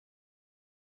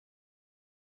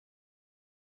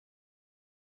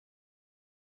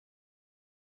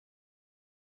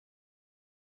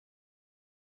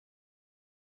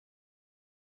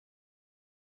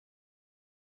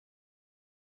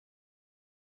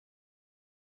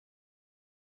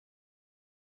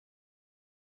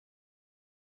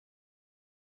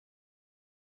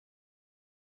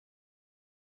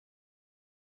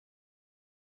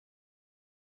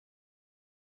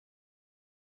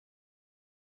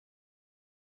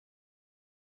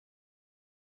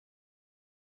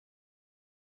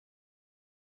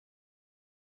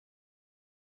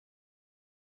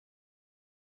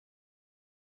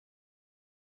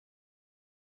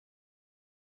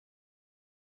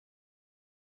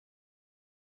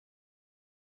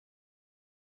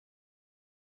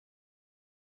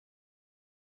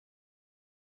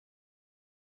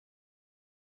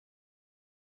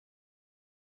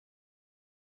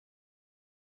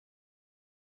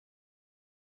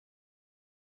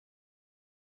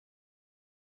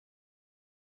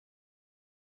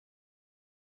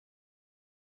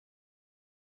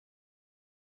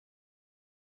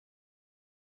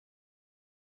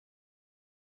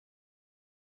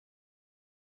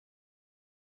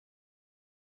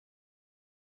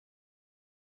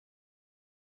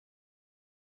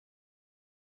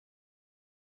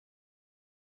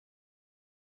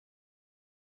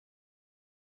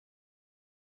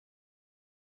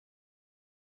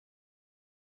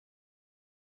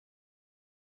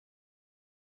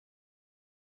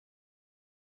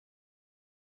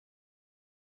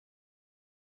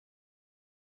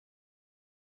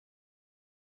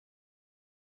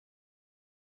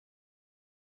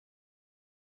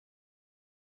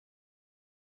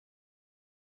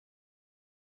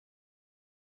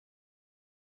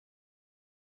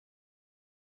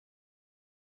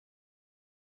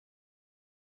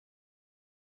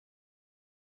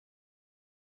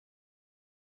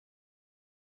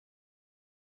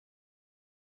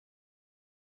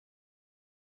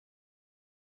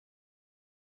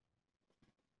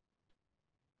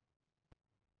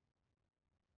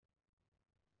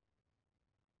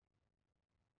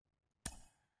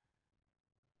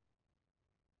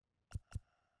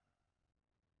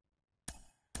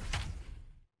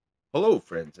Hello,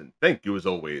 friends, and thank you as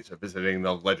always for visiting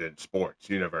the Legend Sports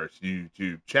Universe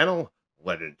YouTube channel,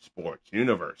 Legend Sports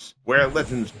Universe, where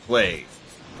legends play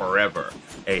forever.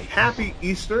 A happy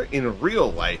Easter in real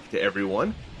life to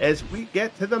everyone as we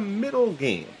get to the middle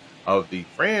game of the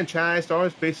Franchise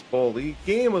Stars Baseball League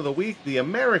Game of the Week, the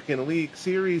American League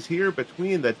Series here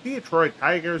between the Detroit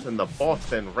Tigers and the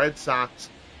Boston Red Sox.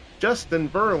 Justin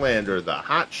Verlander, the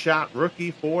hot shot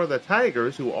rookie for the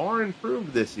Tigers, who are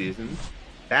improved this season,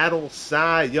 battle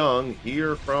Cy Young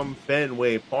here from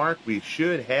Fenway Park. We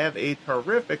should have a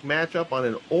terrific matchup on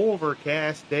an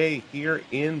overcast day here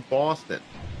in Boston.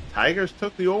 Tigers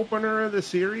took the opener of the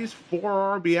series,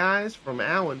 4 RBIs from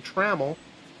Alan Trammell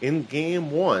in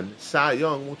game one. Cy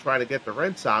Young will try to get the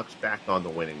Red Sox back on the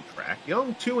winning track.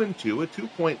 Young 2-2, a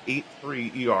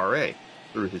 2.83 ERA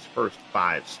through his first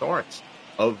 5 starts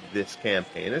of this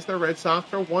campaign as the Red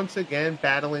Sox are once again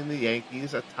battling the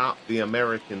Yankees atop the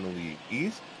American League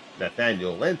East.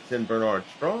 Nathaniel Lentz and Bernard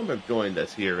Strom have joined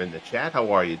us here in the chat.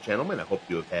 How are you, gentlemen? I hope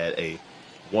you have had a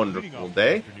wonderful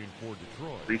day.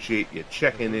 Appreciate you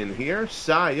checking in here.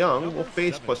 Cy Young will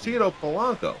face Placido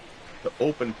Polanco to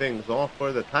open things off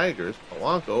for the Tigers.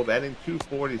 Polanco batting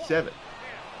 .247.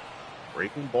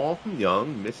 Breaking ball from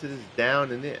Young, misses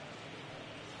down and in.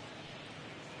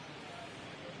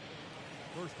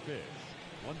 First pitch,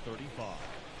 135.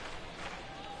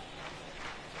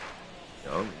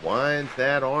 Young winds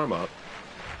that arm up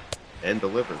and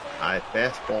delivers. High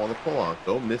fastball to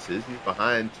Polanco. Misses. He's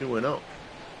behind 2-0.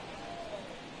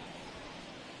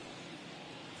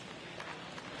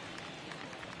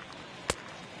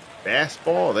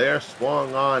 Fastball there,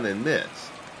 swung on and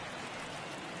missed.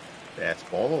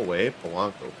 Fastball away.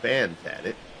 Polanco fans at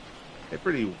it. A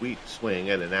pretty weak swing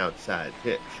at an outside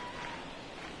pitch.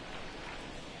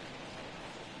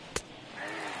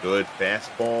 Good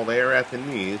fastball there at the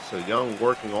knees, so Young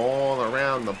working all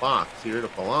around the box here to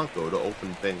Polanco to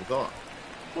open things off.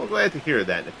 Well, glad to hear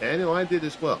that, Nathaniel. I did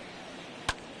as well.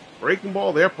 Breaking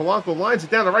ball there. Polanco lines it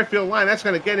down the right field line. That's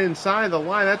going to get inside the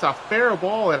line. That's a fair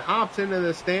ball. It hops into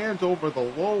the stands over the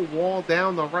low wall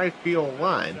down the right field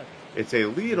line. It's a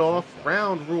leadoff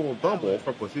ground rule double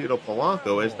for Placido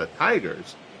Polanco as the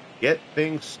Tigers get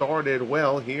things started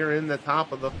well here in the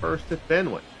top of the first at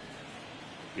Fenway.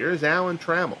 Here's Alan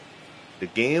Trammell. The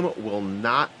game will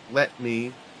not let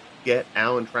me get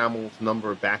Alan Trammell's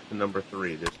number back to number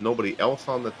 3. There's nobody else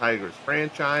on the Tigers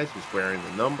franchise who's wearing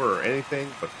the number or anything,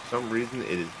 but for some reason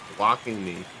it is blocking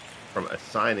me from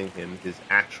assigning him his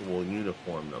actual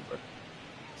uniform number.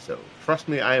 So trust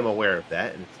me, I am aware of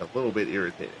that, and it's a little bit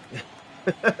irritating,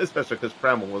 especially because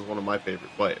Trammell was one of my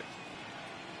favorite players.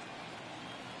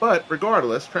 But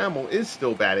regardless, Trammell is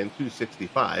still batting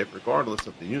 .265, regardless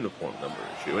of the uniform number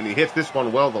issue. And he hits this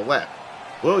one well to left.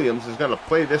 Williams is going to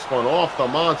play this one off the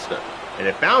monster. And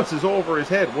it bounces over his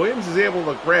head. Williams is able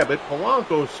to grab it.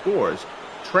 Polanco scores.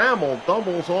 Trammell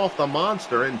doubles off the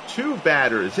monster and 2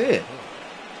 batters in.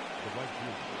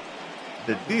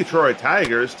 The Detroit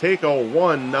Tigers take a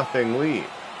 1-0 lead.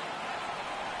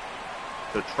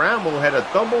 So Trammell had a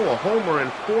double, a homer,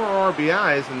 and 4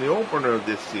 RBIs in the opener of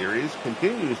this series.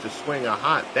 Continues to swing a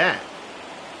hot bat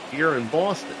here in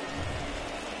Boston.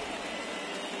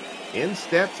 In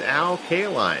steps Al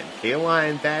Kaline.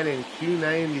 Kaline batting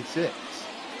 .296.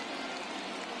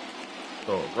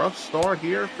 So a rough start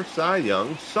here for Cy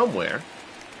Young somewhere,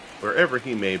 wherever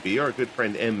he may be. Our good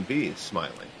friend MB is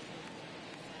smiling.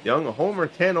 Young a homer,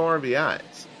 10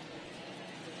 RBIs.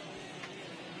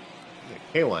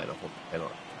 Kaline a homer, 10 RBIs.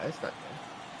 Not bad.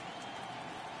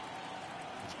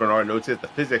 As Bernard notes it, the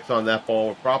physics on that ball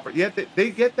were proper. Yeah,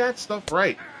 they get that stuff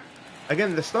right.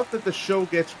 Again, the stuff that the show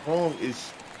gets wrong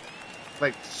is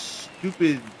like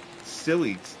stupid,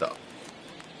 silly stuff.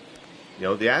 You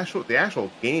know, the actual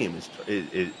game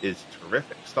is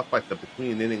terrific. Stuff like the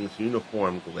between innings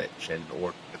uniform glitch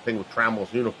or the thing with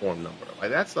Trammell's uniform number. Like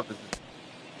that stuff is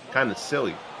kind of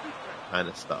silly kind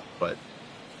of stuff, but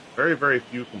very, very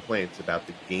few complaints about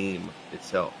the game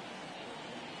itself.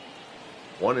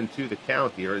 1-2 the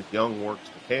count here as Young works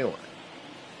to Kaline.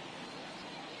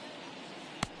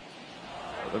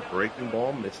 The breaking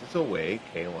ball misses away.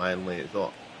 Kaline lays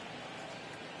off.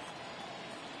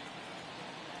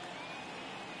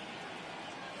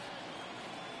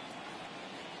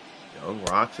 Young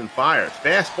rocks and fires.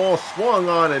 Fastball swung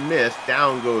on and missed.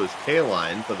 Down goes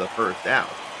Kaline for the first out.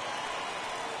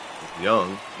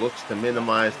 Young looks to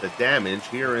minimize the damage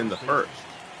here in the first.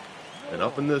 And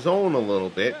up in the zone a little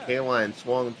bit. Kaline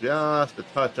swung just a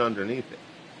touch underneath it.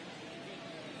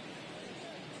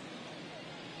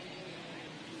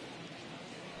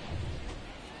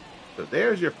 So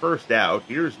there's your first out.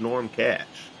 Here's Norm Cash.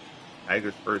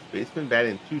 Tigers first baseman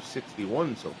batting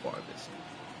 .261 so far this season.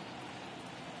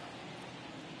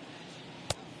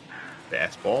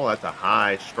 Fastball, that's a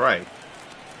high strike.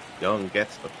 Young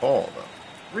gets the call, though.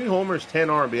 3 homers, 10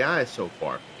 RBIs so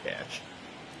far for Cash.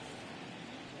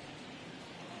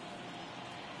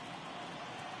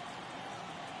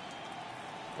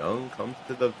 Young comes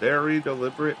to the very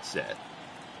deliberate set.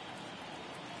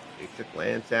 Takes a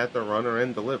glance at the runner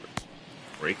and delivers.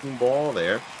 Breaking ball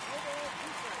there.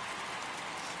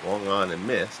 Swung on and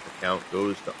missed. The count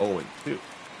goes to 0-2.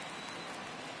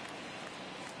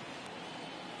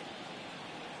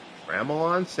 Trammell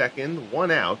on second,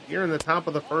 1 out. Here in the top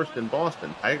of the first in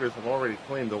Boston, Tigers have already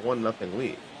claimed a 1-0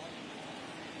 lead.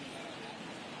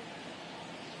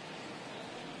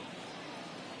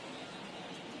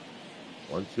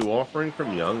 One-two offering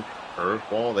from Young.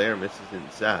 Curveball there, misses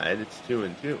inside. It's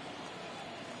 2-2.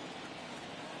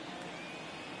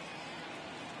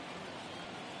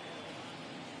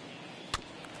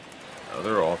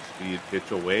 Another off-speed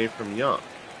pitch away from Young.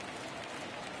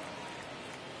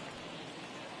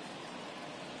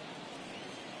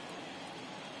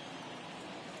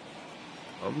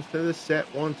 Comes to the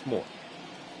set once more.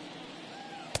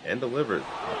 And delivers.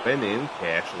 Up and in,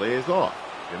 Cash lays off.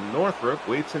 Jim Northrup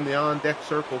waits in the on-deck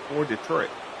circle for Detroit.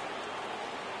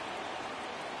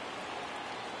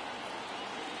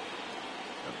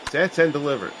 Sets and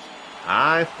delivers.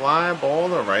 High fly ball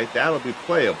to right. That'll be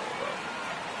playable,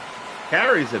 though.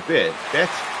 Carries a bit.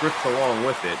 Betts drifts along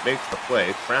with it. Makes the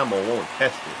play. Trammell won't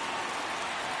test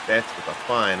it. Betts with a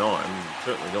fine arm. You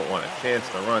certainly don't want a chance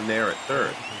to run there at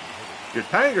third. Your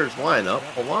Tigers lineup,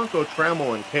 Polanco,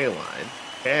 Trammell, and Kaline.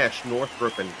 Cash,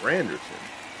 Northrup, and Granderson.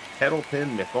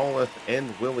 Kettleton, McAuliffe,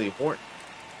 and Willie Horton.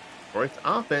 Detroit's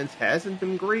offense hasn't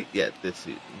been great yet this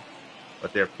season,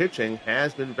 but their pitching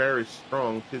has been very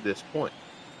strong to this point.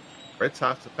 Red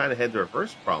Sox have kind of had the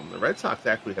reverse problem. The Red Sox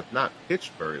actually have not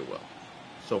pitched very well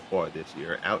so far this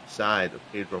year, outside of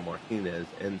Pedro Martinez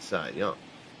and Cy Young.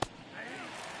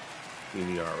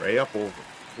 ERA up over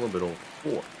a little bit over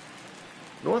 4.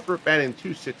 Northrup batting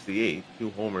 .268, 2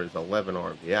 homers, 11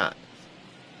 RBIs.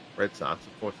 Red Sox,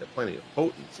 of course, have plenty of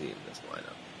potency in this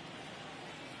lineup.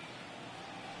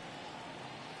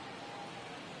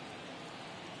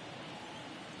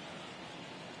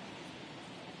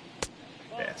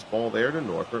 Fastball there to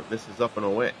Northrup, misses up and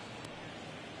away.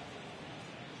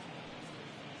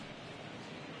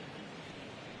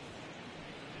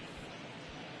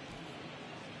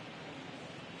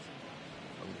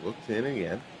 Looks in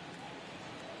again.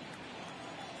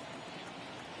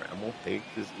 Trammell takes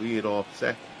his lead off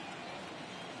second.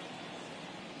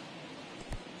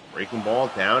 Breaking ball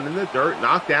down in the dirt,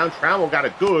 knocked down. Trammell got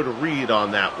a good read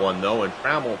on that one, though, and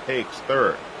Trammell takes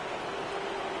third.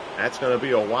 That's going to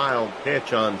be a wild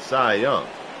pitch on Cy Young.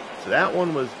 So that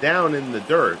one was down in the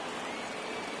dirt,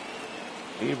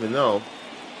 even though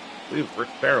I believe Rick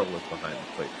Farrell was behind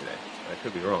the plate today. I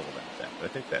could be wrong about that, but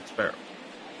I think that's Farrell.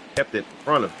 Kept it in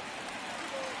front of him.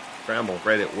 Trammell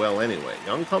read it well anyway.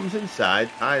 Young comes inside,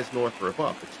 ties Northrup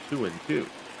up. It's 2-2.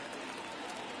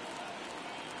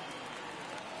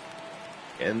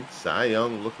 And Cy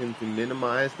Young looking to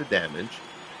minimize the damage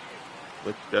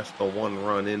with just the 1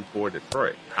 run in for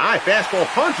Detroit. High fastball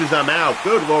punches him out.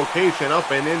 Good location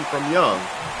up and in from Young.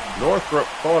 Northrup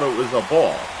thought it was a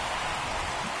ball.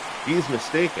 He's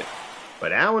mistaken.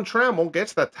 But Alan Trammell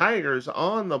gets the Tigers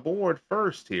on the board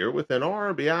first here with an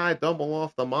RBI double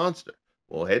off the monster.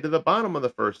 We'll head to the bottom of the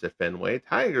first at Fenway.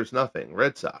 Tigers nothing.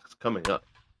 Red Sox coming up.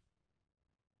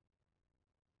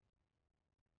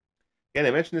 Again,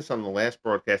 I mentioned this on the last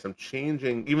broadcast. I'm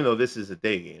changing, even though this is a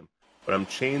day game, but I'm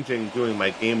changing doing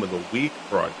my game of the week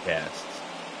broadcasts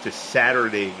to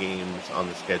Saturday games on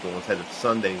the schedule instead of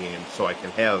Sunday games, so I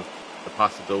can have the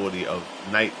possibility of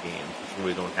night games, which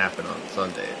really don't happen on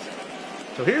Sundays.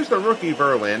 So here's the rookie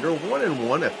Verlander,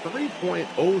 1-1, a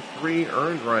 3.03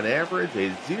 earned run average, a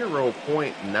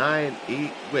 0.98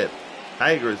 whip.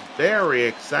 Tigers very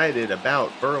excited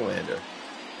about Verlander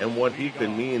and what he could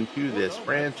mean to this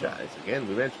franchise. Again,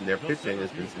 we mentioned their pitching has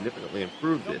been significantly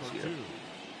improved this year.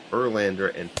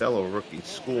 Verlander and fellow rookie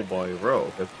Schoolboy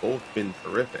Rowe have both been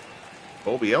terrific.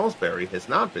 Kobe Ellsbury has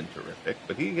not been terrific,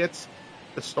 but he gets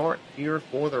the start here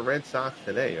for the Red Sox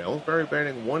today. Ellsbury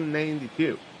batting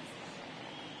 .192.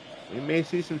 We may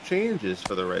see some changes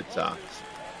for the Red Sox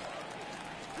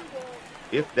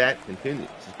if that continues.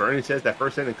 As Bernie says, that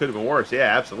first inning could have been worse.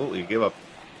 Yeah, absolutely. You give up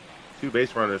 2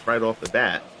 base runners right off the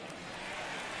bat.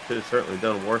 Could have certainly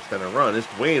done worse than a run. As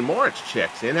Dwayne March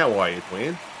checks in. How are you,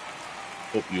 Dwayne?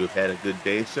 Hope you have had a good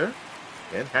day, sir.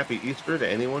 And happy Easter to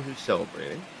anyone who's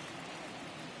celebrating.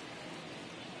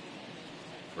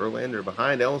 Verlander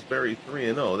behind Ellsbury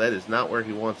 3-0. That is not where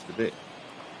he wants to be.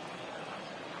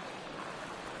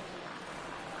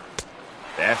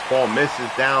 Fastball misses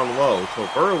down low. So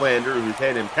Verlander, who's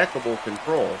had impeccable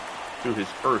control through his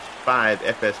first 5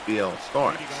 FSBL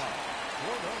starts,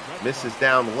 misses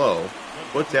down low,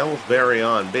 puts Ellsbury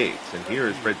on base, and here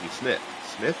is Reggie Smith.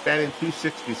 Smith batting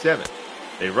 .267.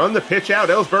 They run the pitch out.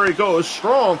 Ellsbury goes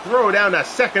strong throw down to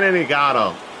second, and he got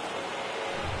him.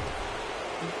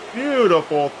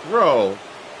 Beautiful throw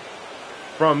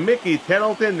from Mickey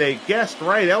Tettleton. They guessed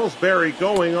right. Ellsbury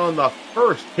going on the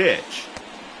first pitch.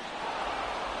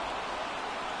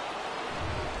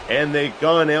 And they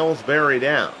gun Ellsbury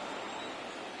down.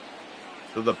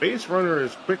 So the base runner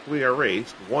is quickly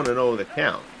erased. 1-0 the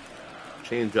count.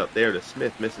 Change up there to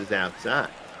Smith, misses outside.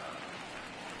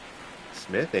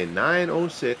 Smith, a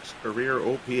 .906 career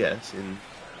OPS in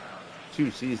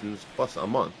 2 seasons plus a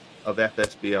month of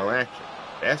FSBL action.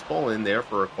 Fastball in there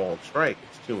for a called strike.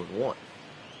 It's 2-1. At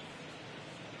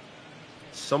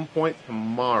some point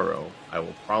tomorrow, I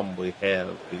will probably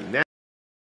have the next,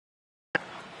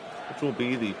 which will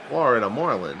be the Florida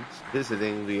Marlins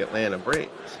visiting the Atlanta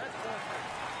Braves.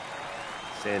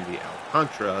 Sandy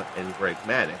Alcantara and Greg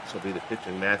Maddux will be the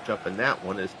pitching matchup in that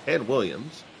one, as Ted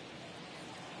Williams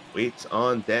waits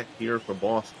on deck here for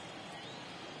Boston.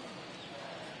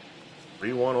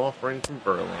 3-1 offering from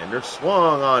Verlander.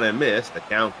 Swung on and missed. The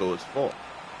count goes full.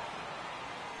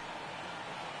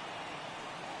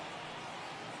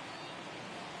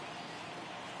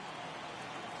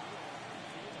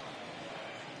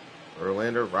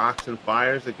 Verlander rocks and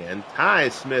fires again.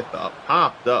 Ties Smith up.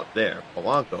 Popped up there.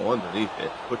 Polanco underneath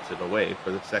it. Puts it away for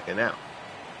the second out.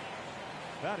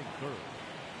 Batting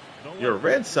third. Your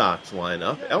Red Sox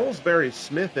lineup: Ellsbury,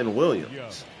 Smith, and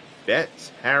Williams.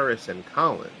 Betts, Harris, and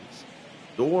Collins.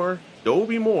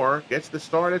 Dobie Moore gets the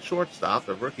start at shortstop.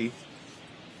 The rookie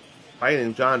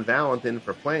fighting John Valentin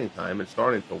for playing time and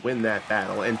starting to win that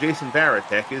battle. And Jason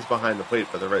Varitek is behind the plate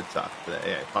for the Red Sox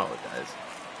today. I apologize.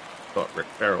 Thought Rick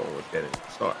Farrell was getting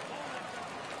the start.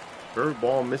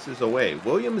 Curveball misses away.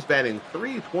 Williams batting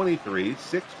 .323,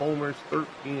 6 homers,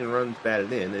 13 runs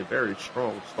batted in. A very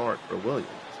strong start for Williams.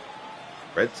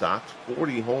 Red Sox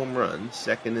 40 home runs,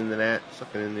 second in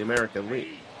the American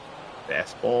League.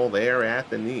 Fastball there at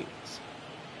the knees.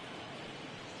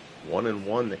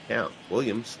 1-1 the count.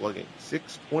 Williams slugging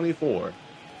 .624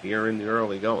 here in the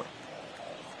early going.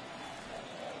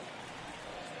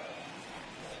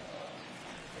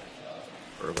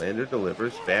 Verlander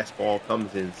delivers. Fastball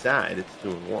comes inside. It's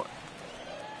 2-1.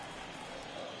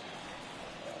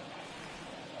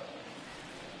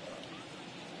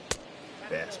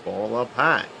 Fastball up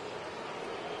high.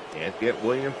 Can't get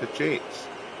Williams to chase.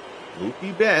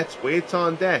 Mookie Betts waits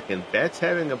on deck, and Betts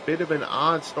having a bit of an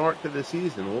odd start to the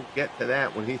season. We'll get to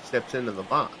that when he steps into the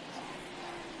box.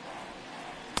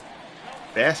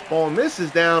 Fastball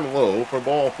misses down low for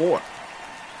ball 4.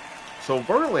 So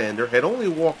Verlander had only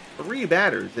walked 3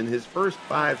 batters in his first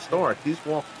 5 starts. He's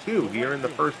walked 2 here in the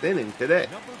first inning today.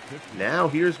 Now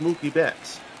here's Mookie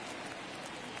Betts.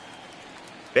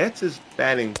 Betts is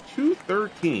batting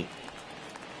 .213.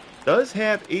 Does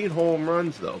have 8 home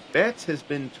runs, though. Betts has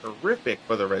been terrific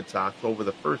for the Red Sox over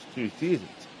the first 2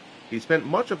 seasons. He spent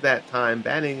much of that time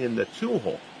batting in the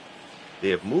 2-hole. They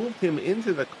have moved him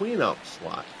into the cleanup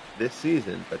slot this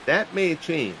season, but that may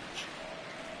change,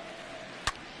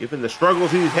 given the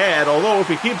struggles he's had. Although if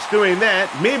he keeps doing that,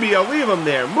 maybe I'll leave him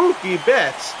there. Mookie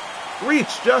Betts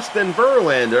reached Justin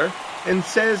Verlander and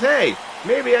says, hey,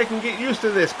 maybe I can get used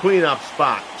to this cleanup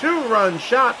spot. 2-run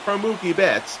shot from Mookie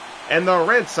Betts, and the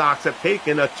Red Sox have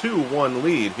taken a 2-1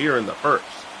 lead here in the first.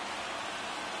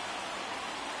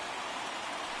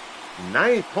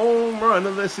 9th home run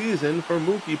of the season for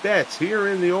Mookie Betts here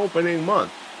in the opening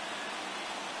month.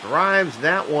 Drives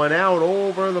that one out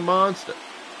over the monster.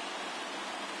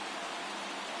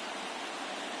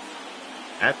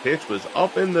 That pitch was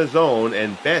up in the zone,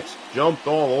 and Betts jumped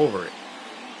all over it.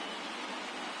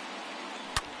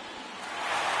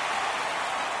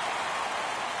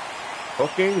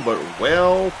 Hooking, but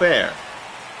well fair.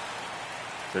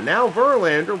 So now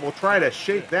Verlander will try to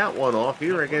shake that one off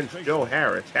here against Joe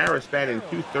Harris. Harris batting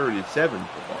 .237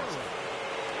 for Boston.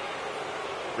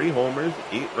 3 homers,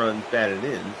 8 runs batted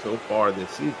in so far this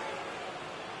season.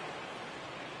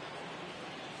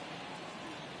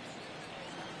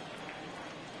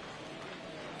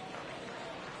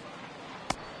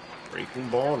 Breaking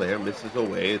ball there, misses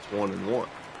away. It's 1-1.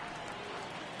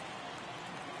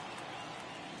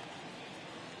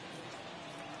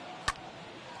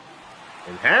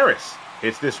 And Harris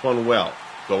hits this one well.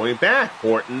 Going back,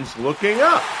 Horton's looking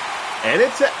up. And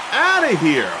it's out of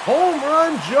here. Home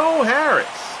run, Joe Harris.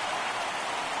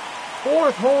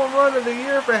 Fourth home run of the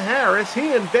year for Harris.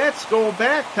 He and Betts go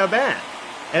back to back.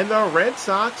 And the Red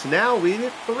Sox now lead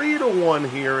it 3-1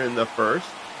 here in the first,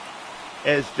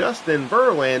 as Justin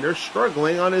Verlander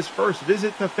struggling on his first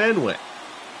visit to Fenway.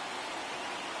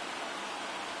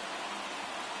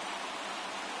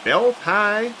 Belt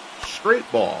high,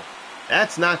 straight ball.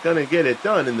 That's not going to get it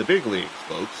done in the big leagues,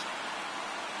 folks.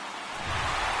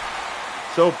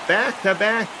 So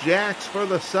back-to-back jacks for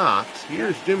the Sox.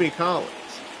 Here's Jimmy Collins.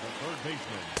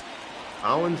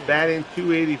 Collins batting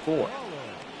 .284.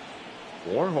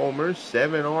 4 homers,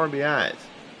 7 RBIs.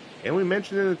 And we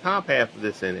mentioned in the top half of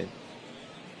this inning,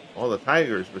 all the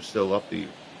Tigers were still up to you.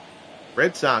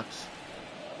 Red Sox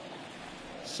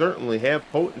certainly have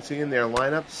potency in their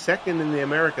lineup, second in the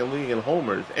American League in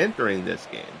homers entering this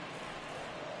game.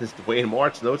 As Dwayne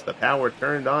Martz notes, the power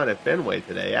turned on at Fenway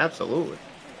today. Absolutely.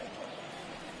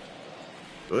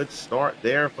 Good start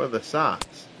there for the Sox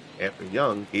after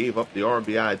Young gave up the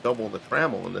RBI double to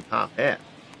Trammell in the top half.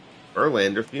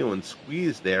 Verlander feeling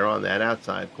squeezed there on that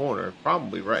outside corner.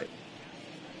 Probably right.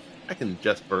 I can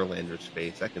adjust Verlander's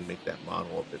face. I can make that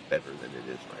model a bit better than it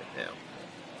is right now.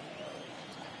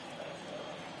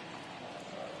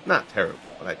 Not terrible,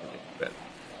 but I can make it better.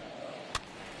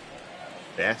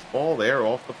 Fastball there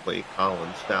off the plate.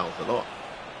 Collins fouls it off.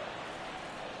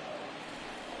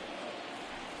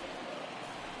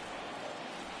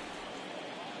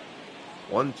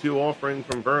 One-two offering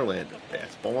from Verlander.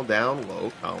 Fastball down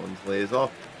low. Collins lays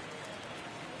off.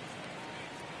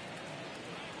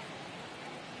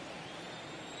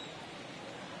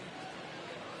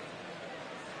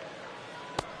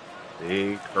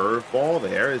 The curveball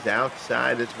there is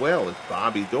outside as well, as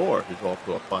Bobby Doerr, who's off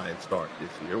to a fine start this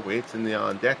year, waits in the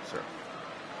on-deck circle.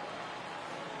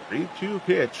 3-2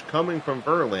 pitch coming from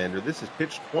Verlander. This is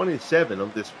pitch 27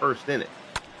 of this first inning.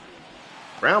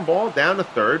 Ground ball down to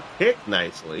third, picked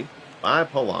nicely by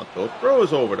Polanco,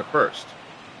 throws over to first.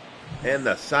 And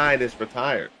the side is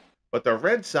retired. But the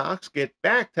Red Sox get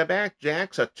back-to-back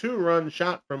jacks, a 2-run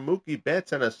shot from Mookie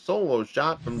Betts and a solo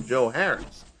shot from Joe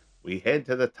Harris. We head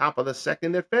to the top of the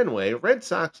second at Fenway. Red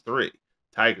Sox 3,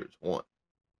 Tigers 1.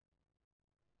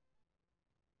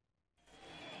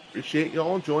 Appreciate you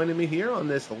all joining me here on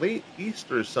this late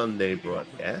Easter Sunday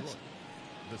broadcast.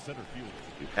 If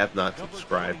you have not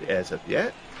subscribed as of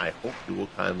yet, I hope you will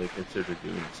kindly consider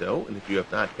doing so. And if you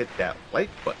have not hit that like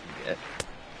button yet,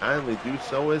 kindly do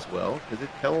so as well, because it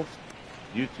tells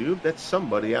YouTube that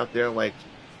somebody out there likes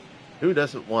you. Who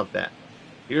doesn't want that?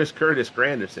 Here's Curtis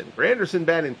Granderson. Granderson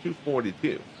batting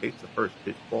 .242. Takes the first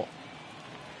pitch ball.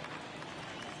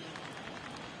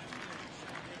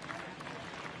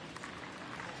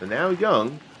 So now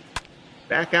Young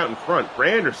back out in front.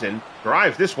 Granderson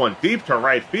drives this one deep to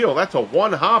right field. That's a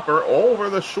one-hopper over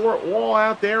the short wall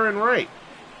out there in right.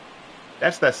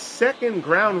 That's the second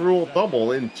ground rule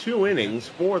double in 2 innings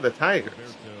for the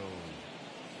Tigers.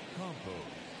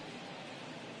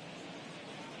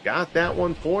 Got that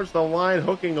one towards the line,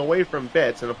 hooking away from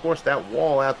Betts. And, of course, that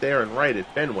wall out there in right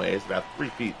at Fenway is about 3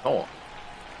 feet tall.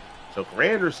 So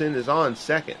Granderson is on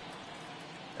second.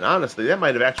 And, honestly, that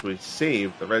might have actually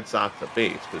saved the Red Sox a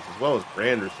base, because as well as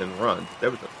Granderson runs, if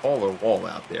there was a taller wall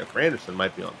out there, Granderson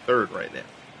might be on third right now.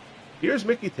 Here's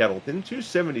Mickey Tettleton,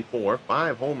 .274,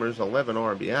 5 homers, 11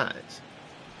 RBIs.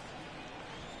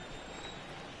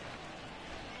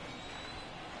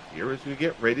 Here as we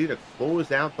get ready to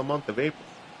close out the month of April.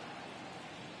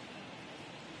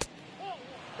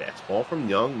 Fastball from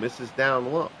Young misses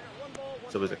down low.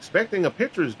 So I was expecting a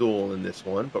pitcher's duel in this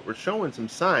one, but we're showing some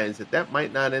signs that that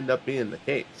might not end up being the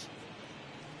case.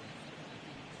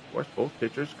 Of course, both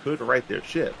pitchers could right their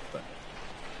ship, but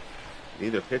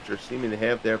neither pitcher seeming to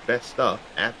have their best stuff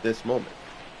at this moment.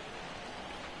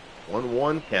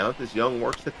 1-1 count as Young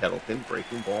works to Tettleton.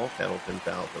 Breaking ball, Tettleton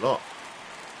fouls it off.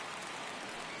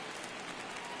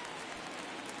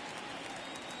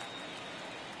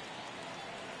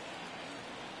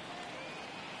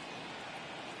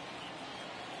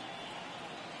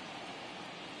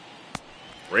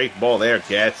 Break ball there,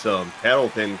 gets him.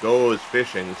 Tettleton goes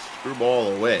fishing,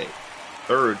 screwball away.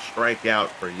 Third strikeout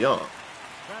for Young.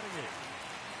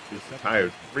 He's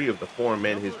retired 3 of the 4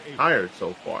 men he's retired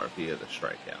so far via the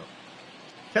strikeout.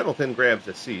 Tettleton grabs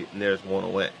a seat, and there's one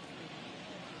away.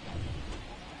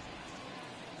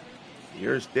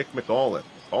 Here's Dick McAuliffe.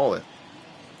 McAuliffe,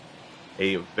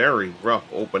 a very rough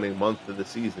opening month of the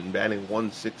season, batting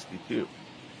 .162.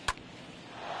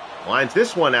 Lines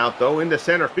this one out, though, into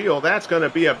center field. That's going to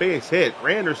be a base hit.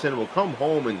 Granderson will come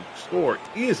home and score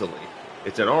easily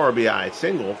It's an RBI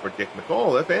single for Dick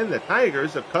McAuliffe, and the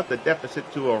Tigers have cut the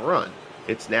deficit to a run.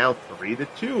 It's now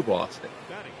 3-2 Boston.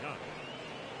 Batting ninth,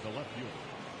 the left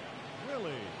fielder,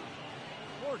 Willie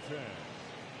Forte.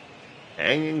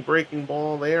 Hanging breaking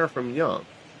ball there from Young.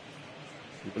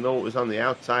 Even though it was on the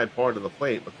outside part of the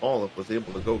plate, McAuliffe was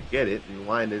able to go get it and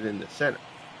line it into center.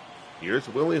 Here's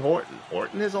Willie Horton.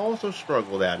 Horton has also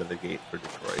struggled out of the gate for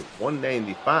Detroit.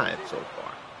 195 so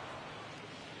far.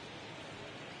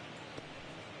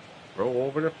 Throw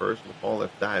over to first.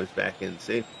 McAuliffe dives back in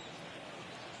safely.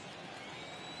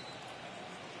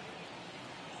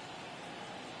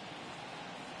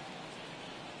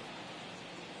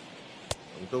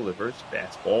 Delivers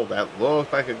fastball that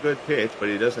looks like a good pitch, but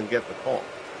he doesn't get the call.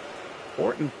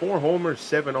 Horton 4 homers,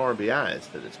 7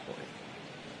 RBIs to this point.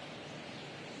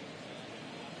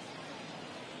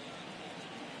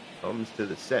 Comes to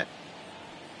the set.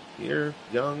 Here,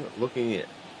 Young looking in.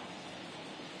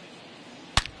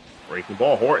 Breaking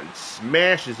ball, Horton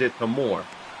smashes it to Moore.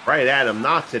 Right at him,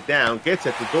 knocks it down, gets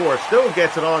at the door, still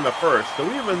gets it on the first. So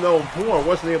even though Moore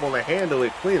wasn't able to handle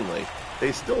it cleanly,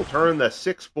 they still turn the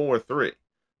 6-4-3.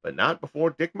 But not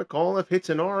before Dick McAuliffe hits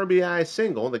an RBI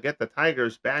single to get the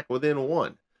Tigers back within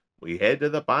 1. We head to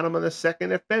the bottom of the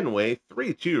second at Fenway,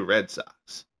 3-2 Red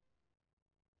Sox.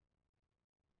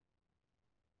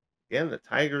 Again, the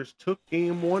Tigers took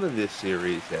game 1 of this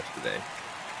series yesterday.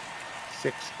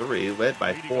 6-3, led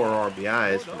by 4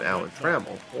 RBIs from Alan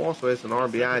Trammell, who also has an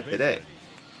RBI today.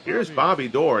 Here's Bobby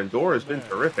Doerr, and Doerr has been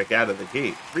terrific out of the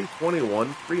gate.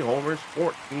 321, 3 homers,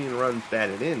 14 runs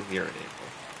batted in here in April.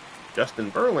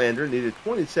 Justin Verlander needed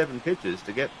 27 pitches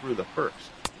to get through the first.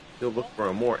 He'll look for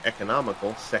a more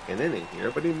economical second inning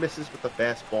here, but he misses with the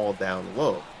fastball down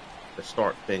low to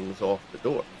start things off the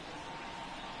door.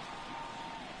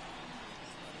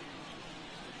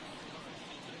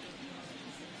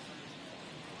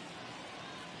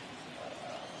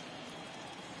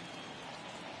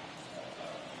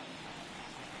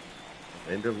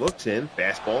 Verlander looks in,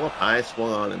 fastball up high,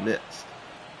 swung on and missed.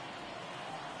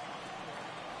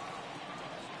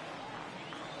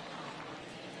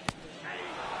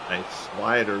 Nice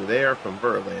slider there from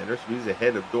Verlander, so he's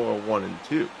ahead of Doerr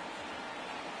 1-2.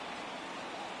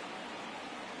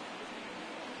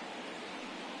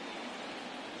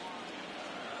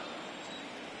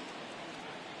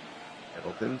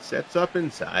 Middleton sets up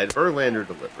inside. Verlander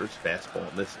delivers.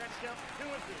 Fastball misses.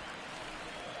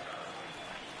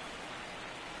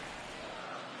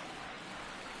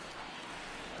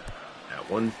 That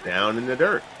one's down in the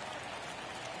dirt.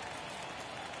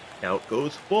 Count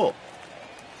goes full.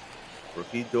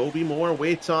 Rookie Dobie Moore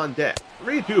waits on deck.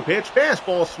 3-2 pitch.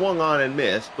 Fastball swung on and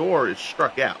missed. Doerr is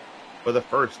struck out for the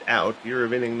first out here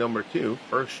of inning number 2.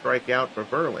 First strikeout for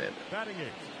Verlander. Batting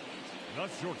eighth, the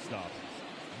shortstop,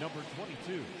 number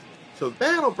 22. So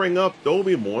that'll bring up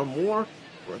Dobie Moore. Moore,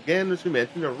 again, as we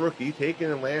mentioned, a rookie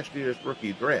taken in last year's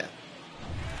rookie draft.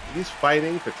 He's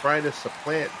fighting to try to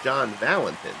supplant John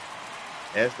Valentin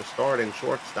as the starting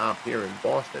shortstop here in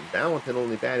Boston. Valentin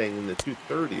only batting in the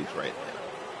 230s right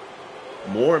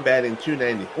now. Moore batting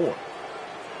 294.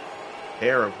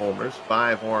 Pair of homers,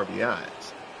 5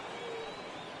 RBIs.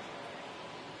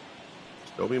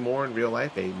 Dobie Moore in real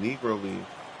life, a Negro League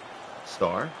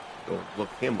star. Go look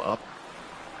him up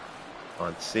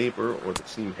on Sabre or the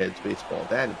Seam Heads Baseball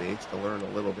Database to learn a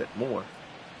little bit more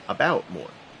about Moore.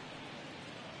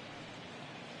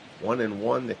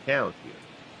 1-1 the count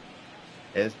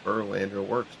here as Verlander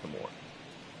works to Moore.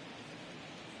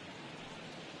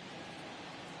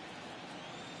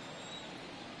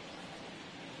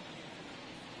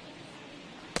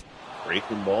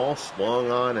 Breaking ball,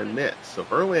 swung on and missed. So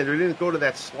Verlander didn't go to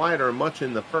that slider much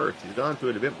in the first. He's gone to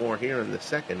it a bit more here in the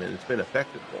second, and it's been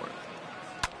effective for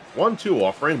him. 1-2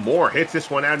 offering. Moore hits this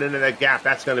one out into that gap.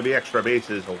 That's going to be extra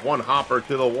bases. A one hopper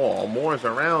to the wall. Moore's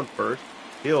around first.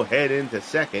 He'll head into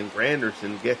second.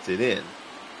 Granderson gets it in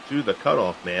to the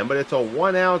cutoff man, but it's a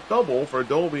 1-out double for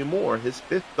Dobie Moore, his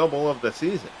 5th double of the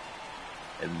season.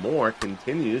 And Moore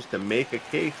continues to make a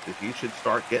case that he should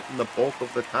start getting the bulk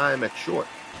of the time at short.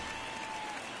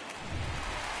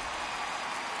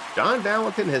 John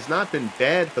Valentin has not been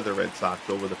bad for the Red Sox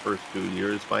over the first 2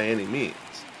 years by any means.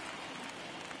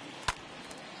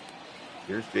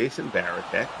 Here's Jason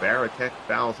Varitek. Varitek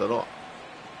fouls it off.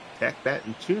 Tech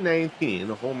batting .219,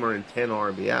 a homer and 10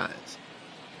 RBIs.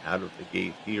 Out of the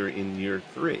gate here in year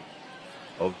 3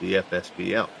 of the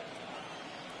FSBL.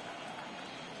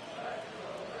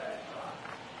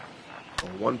 A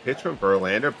 1 pitch from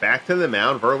Verlander. Back to the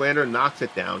mound. Verlander knocks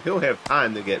it down. He'll have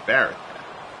time to get Varitek.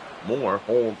 Moore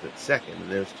holds at second,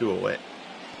 and there's 2 away.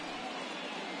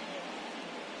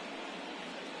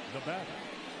 The batter,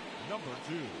 number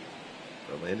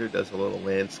 2. Verlander does a little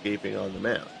landscaping on the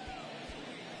mound.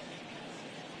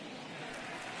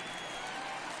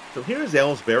 So here's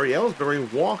Ellsbury.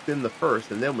 Ellsbury walked in the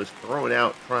first and then was thrown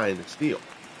out trying to steal.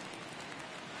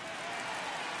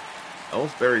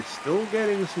 Ellsbury still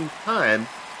getting some time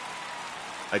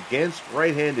against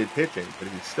right-handed pitching, but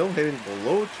he's still hitting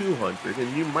below 200,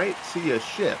 and you might see a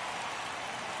shift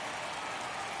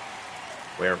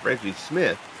where Reggie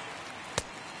Smith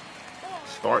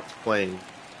starts playing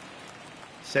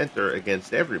center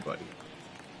against everybody.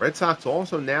 Red Sox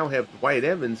also now have Dwight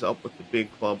Evans up with the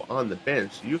big club on the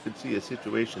bench, so you could see a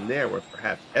situation there where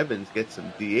perhaps Evans gets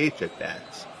some DH at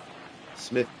bats.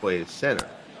 Smith plays center,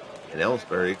 and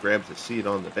Ellsbury grabs a seat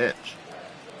on the bench.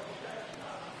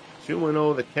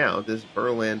 2-0 the count as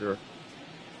Verlander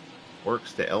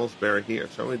works to Ellsbury here.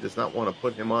 Certainly does not want to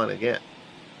put him on again.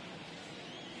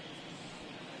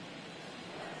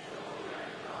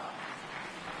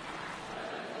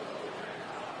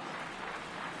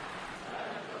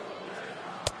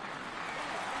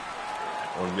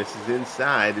 One misses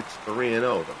inside. It's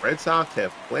 3-0. The Red Sox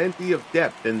have plenty of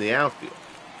depth in the outfield.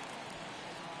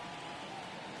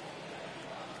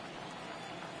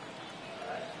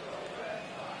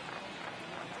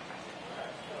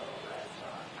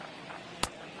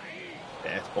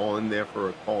 Fastball in there for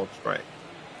a called strike.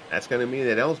 That's going to mean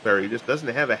that Ellsbury just doesn't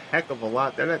have a heck of a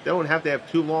lot. They don't have to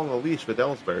have too long a leash with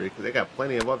Ellsbury because they got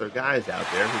plenty of other guys out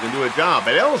there who can do a job.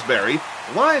 But Ellsbury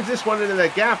lines this one into the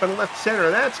gap in left center.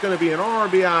 That's going to be an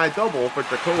RBI double for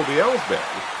Jacoby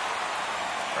Ellsbury.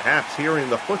 Perhaps hearing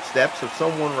the footsteps of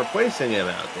someone replacing him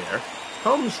out there.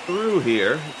 Comes through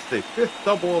here. It's the 5th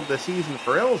double of the season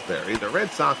for Ellsbury. The Red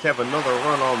Sox have another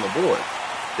run on the board.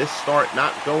 This start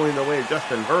not going the way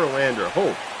Justin Verlander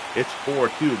hoped. It's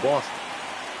 4-2 Boston.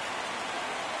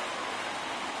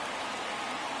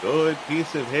 Good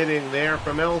piece of hitting there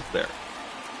from Ellsbury.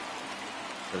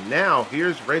 So now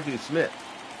here's Reggie Smith.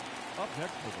 Up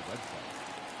next for the Red Sox,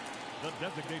 the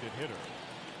designated hitter,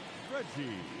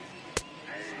 Reggie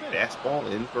Smith.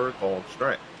 Fastball in for a called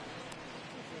strike.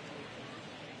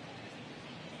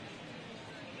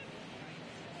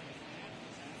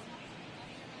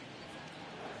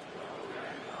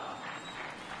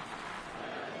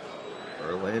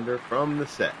 Verlander from the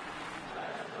set.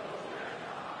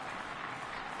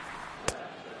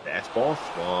 Fastball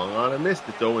swung on a miss.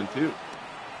 It's 0-2.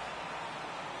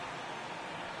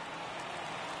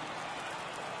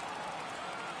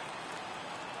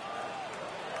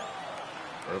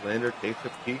 Verlander takes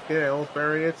a peek at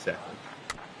Ellsbury at second.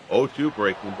 0-2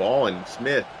 breaking ball, and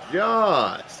Smith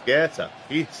just gets a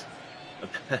piece.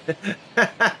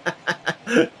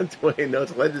 Dwayne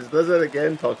Notes Legends does it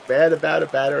again, talks bad about a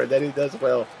batter, and then he does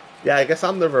well. Yeah, I guess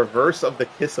I'm the reverse of the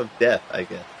kiss of death, I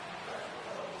guess.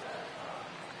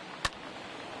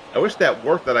 I wish that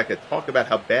worked, that I could talk about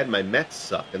how bad my Mets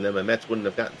suck, and then my Mets wouldn't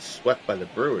have gotten swept by the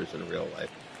Brewers in real life.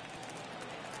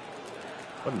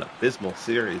 What an abysmal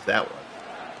series that was.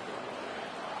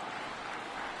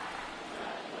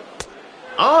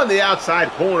 On the outside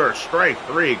corner, strike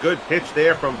 3. Good pitch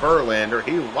there from Verlander.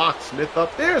 He locks Smith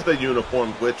up. There's the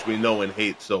uniform glitch we know and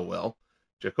hate so well.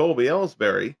 Jacoby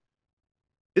Ellsbury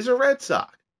is a Red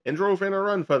Sox and drove in a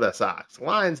run for the Sox.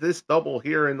 Lines this double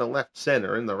here in the left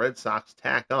center, and the Red Sox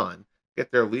tack on. Get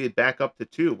their lead back up to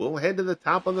 2. We'll head to the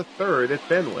top of the 3rd at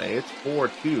Fenway. It's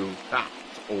 4-2 Sox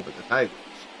over the Tigers.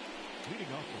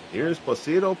 Here's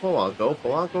Placido Polanco.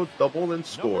 Polanco doubled and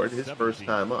scored his first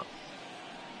time up.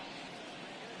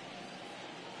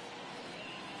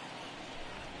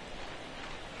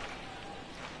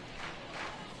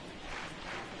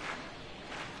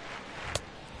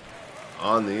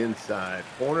 On the inside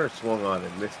corner, swung on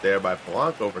and missed there by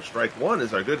Polanco for strike 1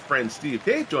 as our good friend Steve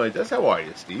Tate joins us. How are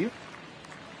you, Steve?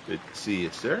 Good to see you,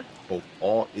 sir. Hope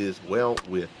all is well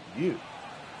with you.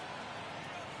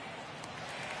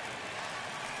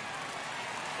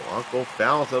 Polanco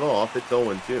fouls it off. It's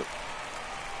 0-2.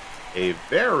 A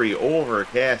very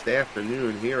overcast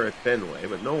afternoon here at Fenway,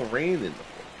 but no rain in the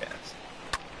forecast.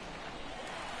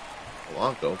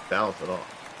 Polanco fouls it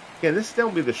off. Again, this is going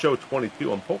to be the show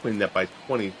 22. I'm hoping that by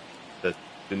 20, the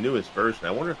newest version, I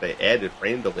wonder if they added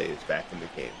rain delays back in the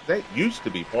game. That used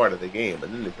to be part of the game,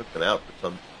 and then they took them out for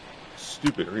some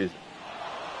stupid reason.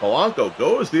 Polanco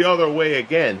goes the other way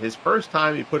again. His first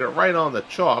time, he put it right on the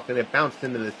chalk, and it bounced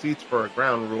into the seats for a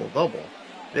ground rule double.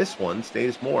 This one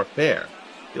stays more fair.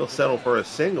 He'll settle for a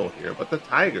single here, but the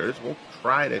Tigers will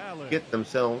try to get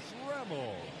themselves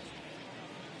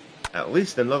at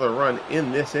least another run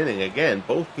in this inning. Again,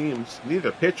 both teams, neither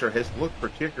pitcher has looked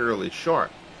particularly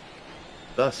sharp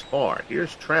thus far.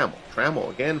 Here's Trammell. Trammell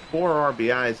again, 4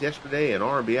 RBIs yesterday and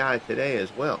RBI today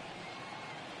as well.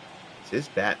 his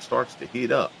bat starts to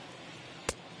heat up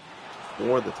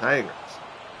for the Tigers.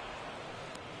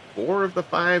 4 of the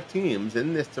 5 teams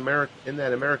in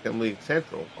that American League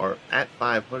Central are at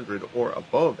 500 or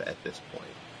above at this point.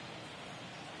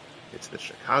 It's the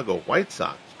Chicago White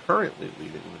Sox currently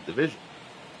leading the division.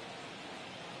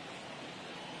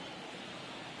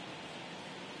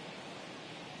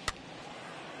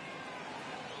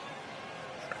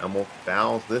 Trammell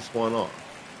fouls this one off.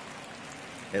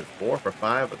 And 4 for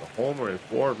 5 with a homer and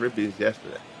 4 ribbies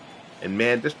yesterday. And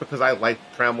man, just because I like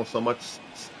Trammell so much,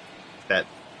 that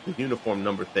the uniform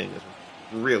number thing is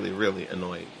really, really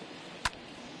annoying.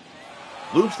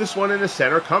 Loops this one in the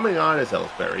center. Coming on is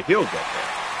Ellsbury. He'll get there.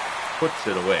 Puts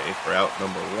it away for out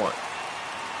number 1.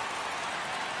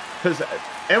 Because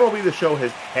MLB The Show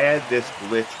has had this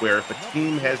glitch where if a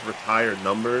team has retired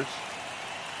numbers,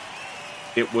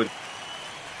 it would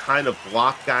kind of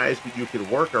block guys, but you could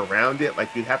work around it.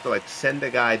 Like you'd have to like send a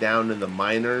guy down to the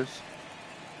minors,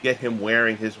 get him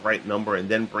wearing his right number, and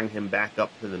then bring him back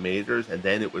up to the majors, and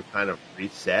then it would kind of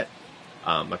reset.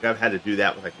 Like I've had to do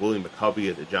that with like Willie McCovey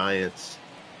of the Giants,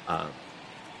 and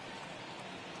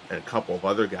a couple of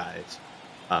other guys.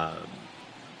 Robin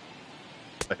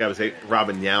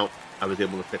Yount. I was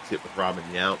able to fix it with Robin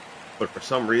Yount, but for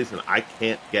some reason I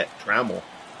can't get Trammell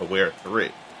to wear 3.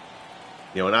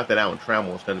 Not that Alan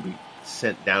Trammell is going to be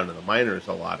sent down to the minors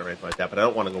a lot or anything like that, but I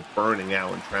don't want to go burning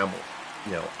Alan Trammell,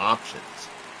 options,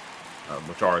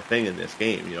 which are a thing in this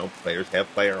game. Players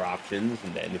have player options,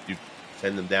 and then if you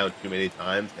send them down too many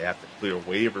times, they have to clear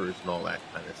waivers and all that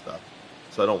kind of stuff.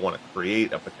 So I don't want to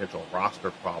create a potential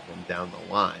roster problem down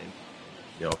the line.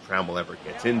 If Trammell ever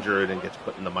gets injured and gets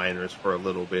put in the minors for a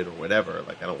little bit or whatever,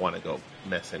 like I don't want to go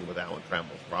messing with Alan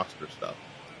Trammell's roster stuff.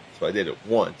 So I did it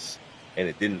once, and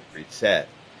it didn't reset.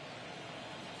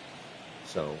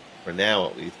 So for now,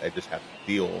 at least, I just have to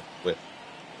deal with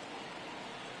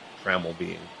Trammell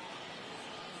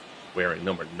wearing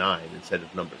number 9 instead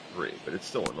of number 3, but it's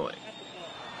still annoying.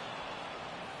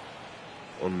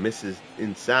 Or misses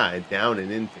inside, down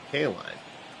and into K-line.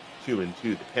 2-2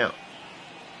 the count.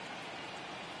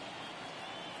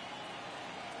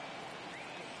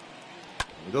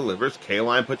 He delivers.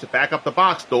 K-line puts it back up the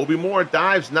box. Dobie Moore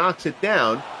dives, knocks it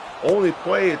down. Only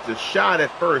play, it's a shot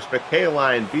at first, but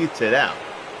K-line beats it out.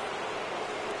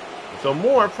 So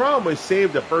Moore probably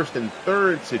saved a first and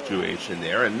third situation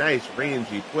there. A nice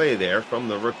rangy play there from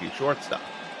the rookie shortstop.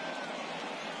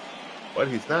 But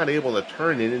he's not able to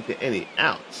turn it into any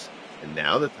outs. And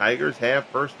now the Tigers have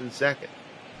first and second.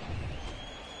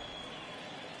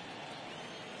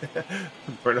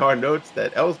 Bernard notes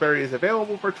that Ellsbury is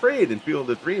available for trade in Field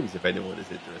of Dreams if anyone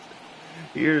is interested.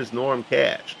 Here's Norm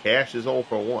Cash. Cash is 0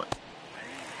 for 1.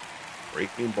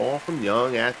 Breaking ball from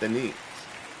Young at the knees.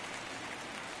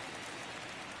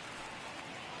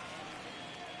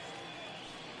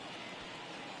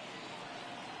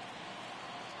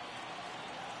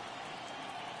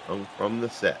 Young from the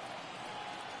set.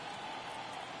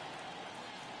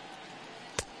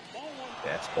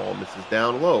 Fastball misses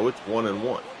down low. It's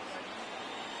 1-1.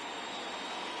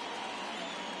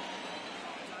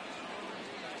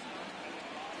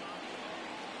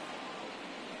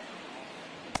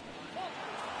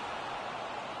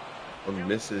 One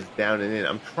misses down and in.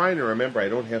 I'm trying to remember. I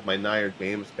don't have my Nyard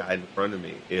Games guide in front of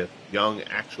me. If Young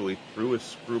actually threw a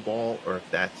screwball or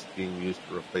if that's being used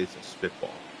to replace a spitball.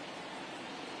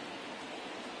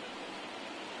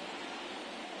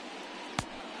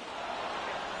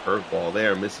 Curveball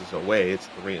there, misses away. It's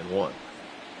 3-1.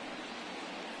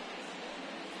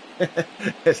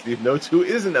 Steve notes who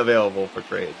isn't available for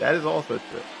trade. That is also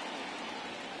true.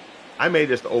 I may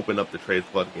just open up the trade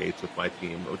floodgates with my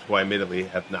team, which I admittedly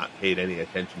have not paid any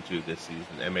attention to this season.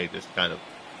 I may just kind of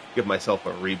give myself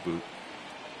a reboot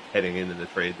heading into the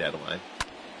trade deadline.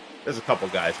 There's a couple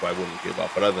guys who I wouldn't give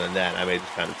up, but other than that, I may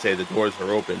just kind of say the doors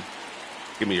are open.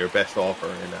 Give me your best offer,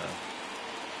 and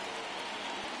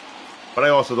but I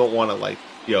also don't want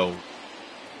to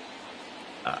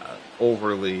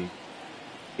overly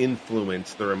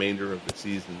influence the remainder of the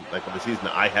season, like of the season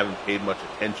that I haven't paid much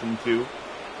attention to,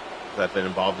 because I've been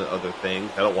involved in other things.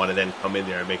 I don't want to then come in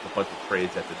there and make a bunch of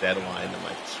trades at the deadline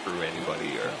and screw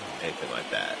anybody or anything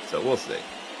like that. So we'll see.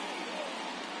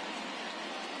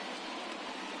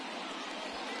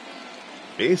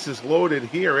 Bases loaded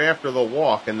here after the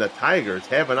walk, and the Tigers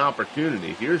have an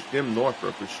opportunity. Here's Jim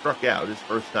Northrup, who struck out his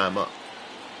first time up.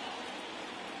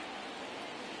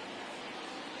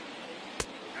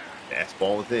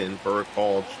 Fastball is in for a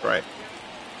called strike.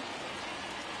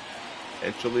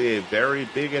 Potentially a very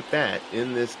big at bat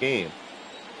in this game,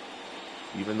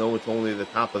 even though it's only the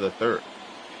top of the third.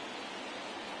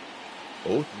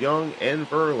 Both Young and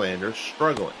Verlander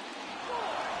struggling.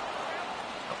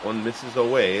 That one misses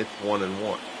away. It's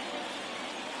 1-1.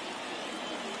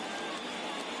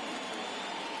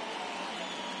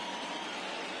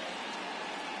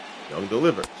 Young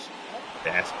delivers.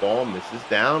 Fastball misses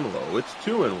down low. It's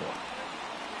 2-1.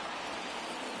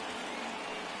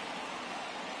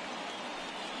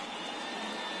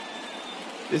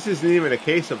 This isn't even a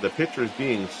case of the pitchers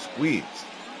being squeezed.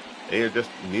 They are just,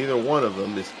 neither one of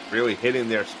them is really hitting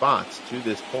their spots to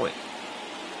this point.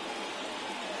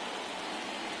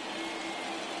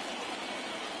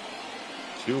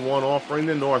 Two-one offering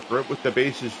to Northrop with the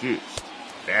bases juiced.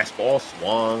 Fastball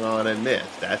swung on and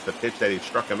missed. That's the pitch that he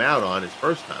struck him out on his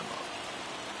first time up.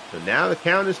 So now the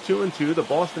count is 2-2. The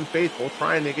Boston faithful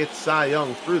trying to get Cy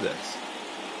Young through this.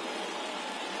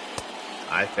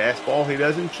 High fastball he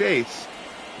doesn't chase.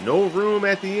 No room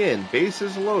at the end.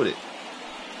 Bases loaded.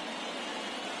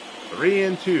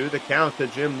 3-2 the count to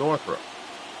Jim Northrop.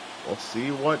 We'll see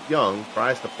what Young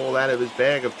tries to pull out of his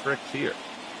bag of tricks here.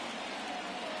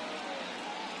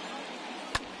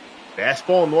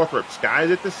 Fastball Northrop skies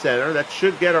at the center. That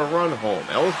should get a run home.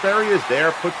 Ellsbury is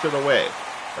there, puts it away.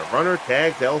 The runner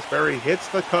tags Ellsbury, hits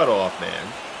the cutoff man.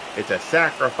 It's a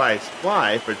sacrifice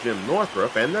fly for Jim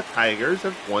Northrop, and the Tigers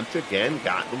have once again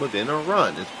gotten within a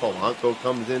run as Polanco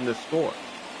comes in to score.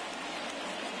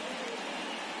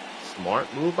 Smart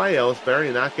move by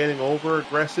Ellsbury, not getting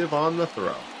over-aggressive on the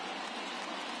throw.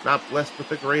 Not blessed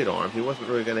with a great arm. He wasn't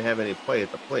really going to have any play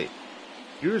at the plate.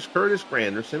 Here's Curtis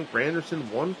Granderson. Granderson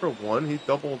 1 for 1. He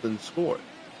doubled and scored.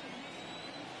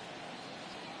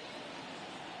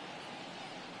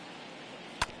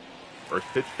 First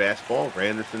pitch fastball.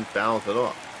 Granderson fouls it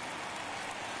off.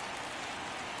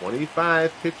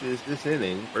 25 pitches this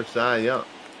inning for Cy Young.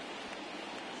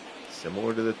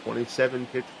 Similar to the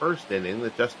 27-pitch first inning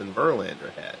that Justin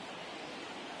Verlander had.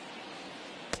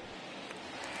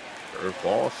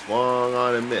 Curveball swung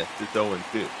on and missed. It's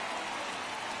 0-2.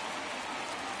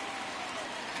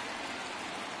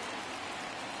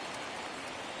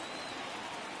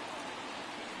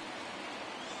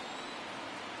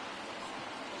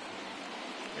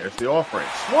 There's the offering.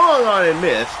 Swung on and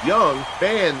missed. Young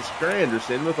fans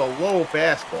Granderson with a low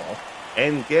fastball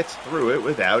and gets through it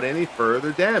without any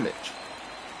further damage.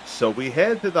 So we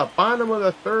head to the bottom of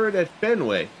the third at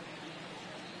Fenway.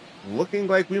 Looking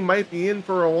like we might be in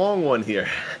for a long one here.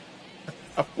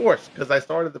 Of course, because I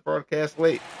started the broadcast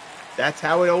late. That's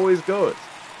how it always goes.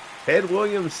 Ted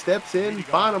Williams steps in,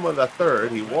 bottom of the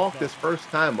third. He walked his first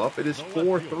time up. It is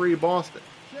 4-3 Boston.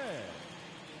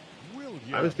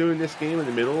 I was doing this game in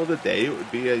the middle of the day. It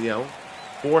would be a,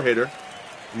 4-hitter.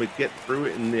 And we'd get through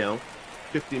it in,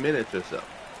 50 minutes or so.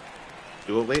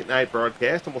 Do a late night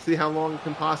broadcast, and we'll see how long it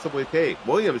can possibly take.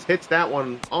 Williams hits that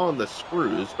one on the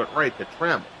screws, but right to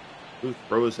Trammell, who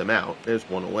throws him out. There's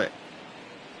one away.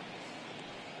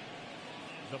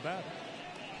 The batter,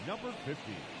 number 50.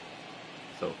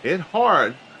 So hit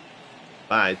hard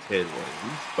by Ted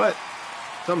Williams, but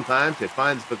sometimes it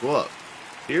finds the glove.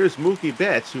 Here's Mookie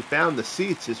Betts, who found the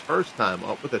seats his first time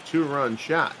up with a 2-run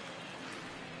shot.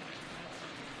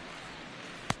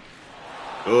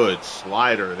 Good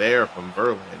slider there from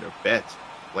Verlander. Betts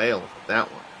flails with that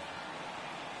one.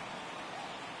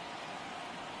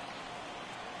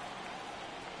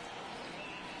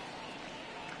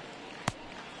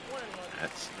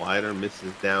 That slider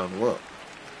misses down low.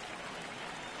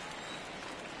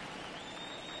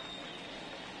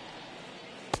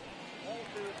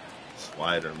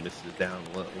 Slider misses down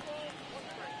low.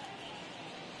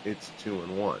 It's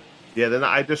 2-1. Yeah, then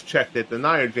I just checked it. The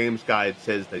Nyer James guide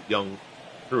says that Young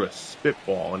threw a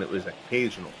spitball and it was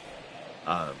occasional.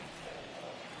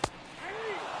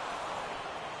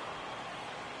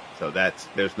 So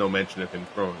there's no mention of him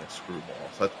throwing a screwball.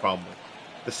 So that's probably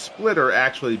the splitter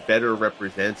actually better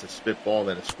represents a spitball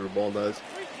than a screwball does.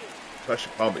 So I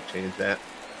should probably change that.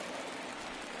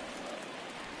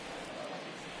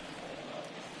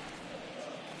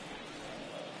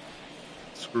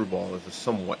 Screwball is a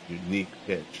somewhat unique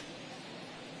pitch.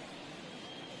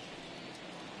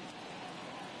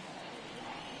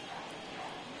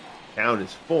 Count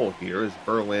is full here as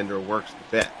Verlander works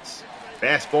the Betts.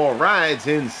 Fastball rides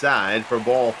inside for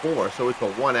ball 4, so it's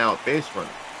a 1-out base runner.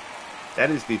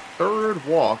 That is the third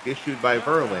walk issued by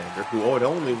Verlander, who had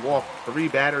only walked 3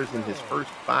 batters in his first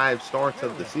 5 starts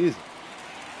of the season.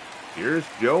 Here's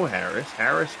Joe Harris.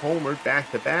 Harris homered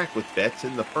back-to-back with Betts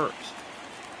in the first.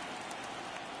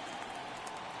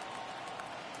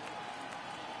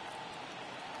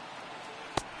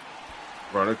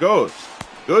 Runner goes.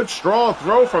 Good strong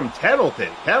throw from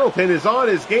Tettleton. Tettleton is on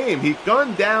his game. He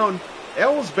gunned down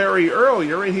Ellsbury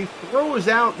earlier, and he throws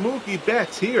out Mookie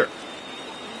Betts here.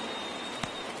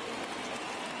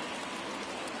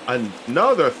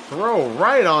 Another throw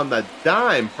right on the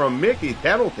dime from Mickey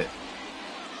Tettleton.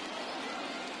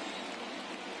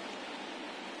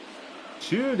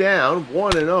 2 down,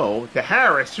 1-0 to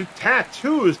Harris, who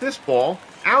tattoos this ball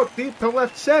out deep to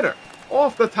left center.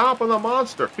 Off the top of the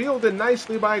monster, fielded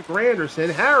nicely by Granderson.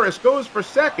 Harris goes for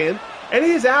second, and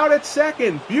he's out at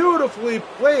second. Beautifully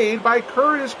played by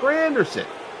Curtis Granderson.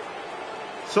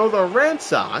 So the Red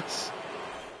Sox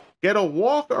get a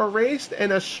walk erased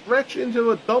and a stretch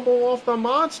into a double off the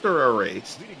monster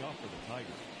erased.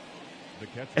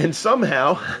 And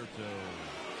somehow,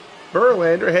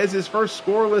 Verlander has his first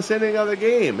scoreless inning of the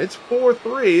game. It's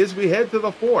 4-3 as we head to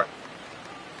the fourth.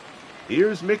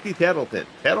 Here's Mickey Tettleton.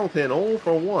 Tettleton 0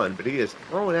 for 1, but he has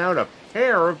thrown out a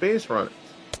pair of base runners.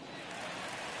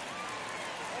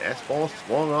 Fastball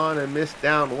swung on and missed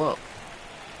down low.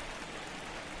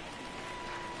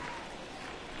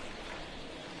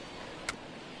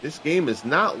 This game is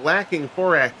not lacking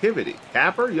for activity.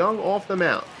 Tapper, Young off the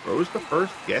mound. Throws to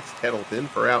first, gets Tettleton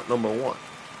for out number 1.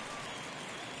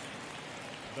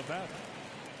 The batter,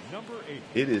 number 8.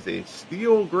 It is a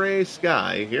steel gray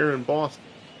sky here in Boston.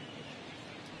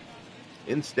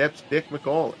 In steps Dick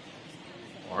McCauley.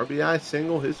 RBI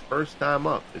single his first time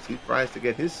up as he tries to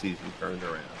get his season turned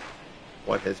around.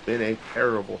 What has been a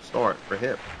terrible start for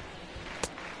him.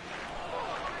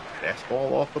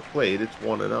 Fastball off the plate, it's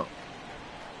 1-0.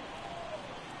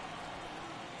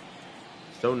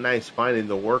 So nice finding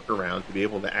the workaround to be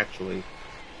able to actually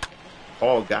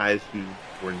call guys who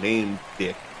were named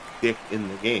Dick in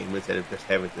the game instead of just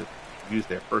having to use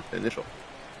their first initial.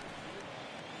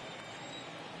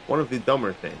 One of the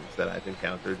dumber things that I've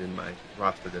encountered in my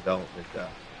roster development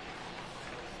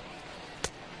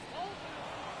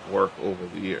work over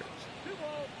the years.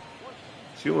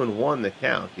 2-1 the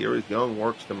count. Here is Young,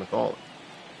 works to McCauley.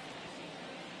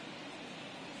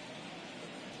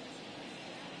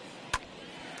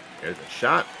 There's a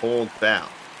shot, pulled foul.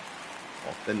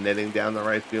 Off the netting down the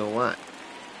right field line.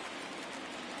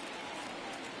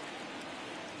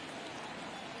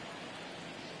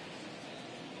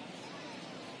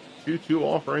 Two-two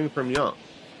offering from Young.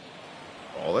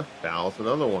 Caller fouls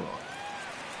another one off.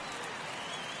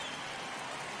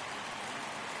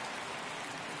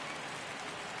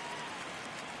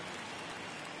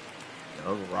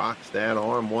 Young rocks that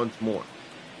arm once more.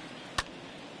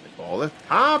 The caller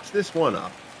tops this one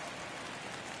up.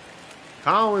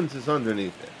 Collins is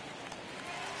underneath it.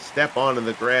 Step onto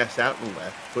the grass out and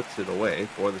left, puts it away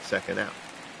for the second out.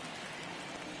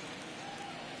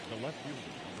 The left fielder,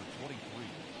 number 23.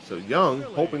 So Young,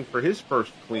 hoping for his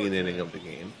first clean inning of the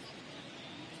game,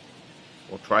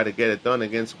 will try to get it done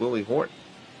against Willie Horton.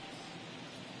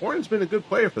 Horton's been a good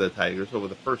player for the Tigers over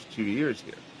the first 2 years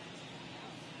here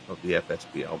of the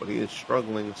FSBL, but he is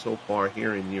struggling so far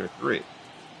here in year 3,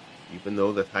 even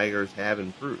though the Tigers have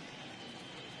improved.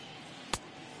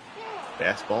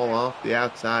 Fastball off the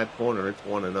outside corner, it's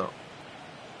 1-0.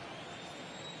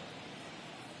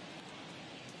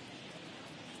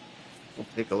 We'll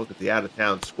take a look at the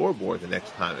out-of-town scoreboard the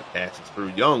next time it passes through.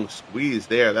 Young squeeze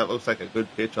there. That looks like a good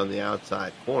pitch on the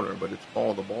outside corner, but it's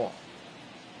called a ball.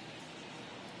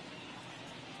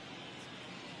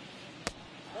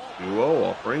 2-0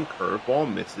 offering,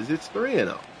 curveball misses. It's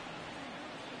 3-0.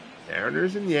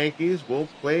 Mariners and Yankees will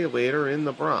play later in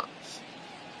the Bronx.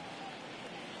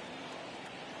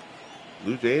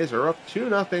 Blue Jays are up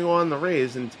 2-0 on the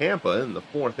Rays in Tampa in the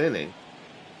 4th inning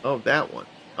of that one.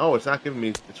 Oh, it's not giving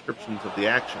me descriptions of the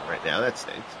action right now. That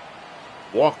stinks.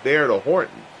 Walk there to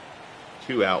Horton.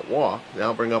 2-out walk.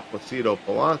 Now bring up Placido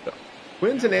Polanco.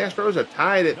 Twins and Astros are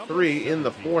tied at 3 in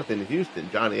the 4th in Houston.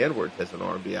 Johnny Edwards has an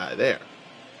RBI there.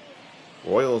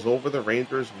 Royals over the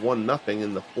Rangers 1-0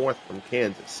 in the 4th from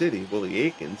Kansas City. Willie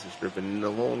Aikens has driven in a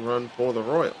lone run for the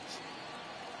Royals.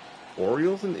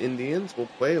 Orioles and Indians will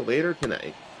play later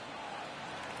tonight.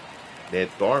 Ned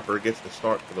Garver gets the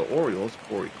start for the Orioles.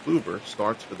 Corey Kluber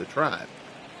starts for the Tribe.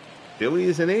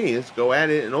 Phillies and A's go at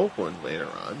it in Oakland later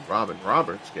on. Robin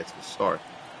Roberts gets the start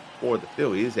for the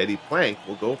Phillies. Eddie Plank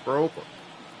will go for Oakland.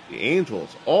 The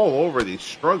Angels all over these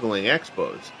struggling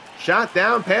Expos. Shot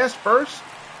down past first.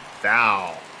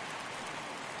 Foul.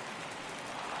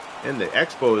 And the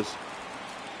Expos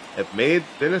have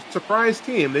been a surprise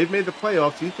team. They've made the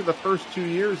playoffs each of the first 2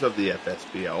 years of the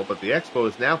FSBL, but the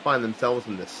Expos now find themselves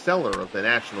in the cellar of the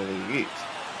National League East.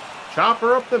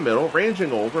 Chopper up the middle,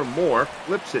 ranging over, Moore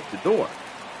flips it to Door.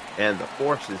 And the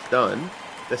force is done.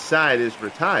 The side is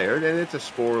retired, and it's a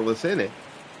scoreless inning.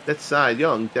 that Cy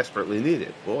Young desperately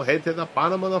needed. We'll head to the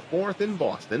bottom of the fourth in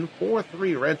Boston.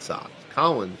 4-3 Red Sox.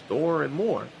 Collins, Dorr, and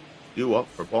Moore due up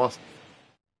for Boston.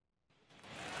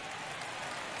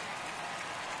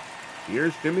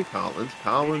 Here's Jimmy Collins.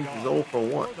 Collins is 0 for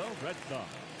 1.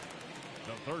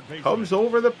 Cubs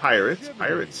over the Pirates.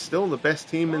 Pirates still the best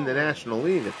team in the National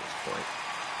League at this point.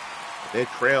 They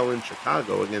trail in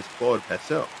Chicago against Claude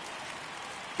Passeau.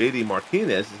 J.D.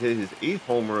 Martinez has hit his 8th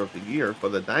homer of the year for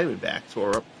the Diamondbacks, who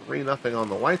are up 3-0 on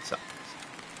the White Sox.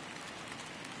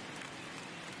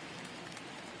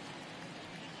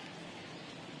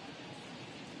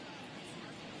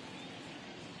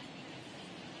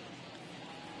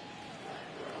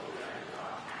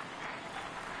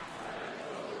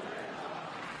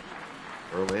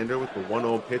 Verlander with the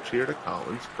 1-0 pitch here to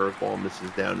Collins. Curveball misses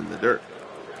down in the dirt.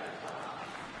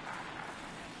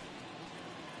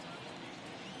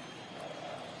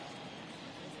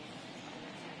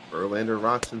 Verlander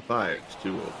rocks and fires.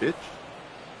 2-0 pitch.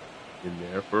 In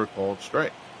there for a called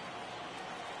strike.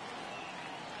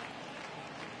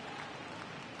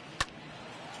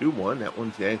 Two-1. That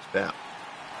one's yanked foul.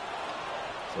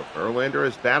 So Verlander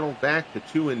has battled back to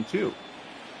 2-2.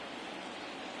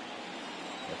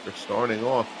 After starting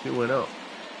off 2-0.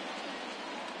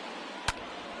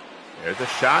 There's a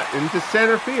shot into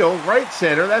center field, right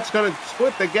center. That's going to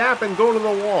split the gap and go to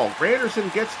the wall.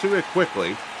 Granderson gets to it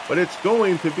quickly, but it's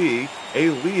going to be a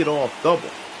leadoff double.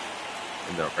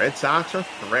 And the Red Sox are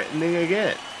threatening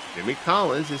again. Jimmy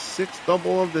Collins, his 6th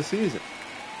double of the season.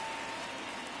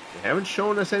 They haven't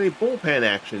shown us any bullpen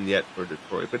action yet for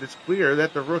Detroit, but it's clear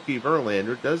that the rookie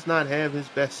Verlander does not have his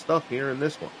best stuff here in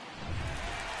this one.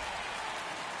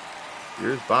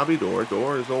 Here's Bobby Dorr.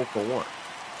 Dorr is 0 for 1.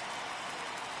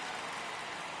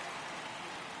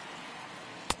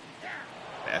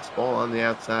 Fastball on the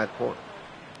outside corner.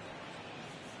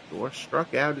 Dorr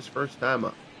struck out his first time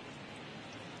up.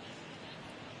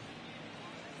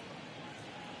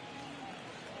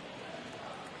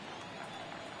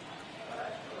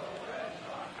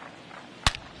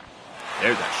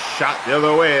 There's a shot the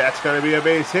other way. That's going to be a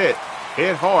base hit.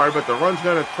 Hit hard, but the run's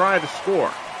going to try to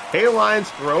score. Kaline's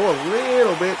throw a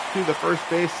little bit to the first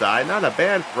base side. Not a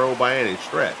bad throw by any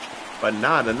stretch, but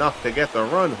not enough to get the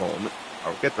run home,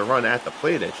 or get the run at the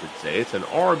plate, I should say. It's an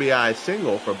RBI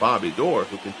single for Bobby Dorr,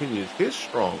 who continues his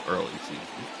strong early season.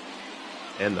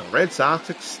 And the Red Sox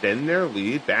extend their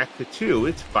lead back to 2.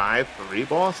 It's 5-3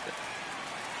 Boston.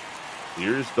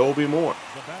 Here's Dobie Moore.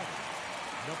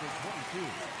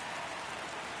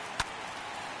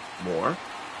 Moore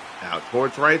out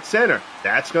towards right center.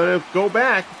 That's going to go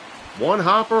back. One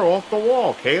hopper off the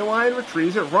wall. Kaline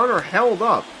retrieves it. Runner held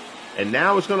up. And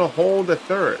now is going to hold the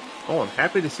third. Oh, I'm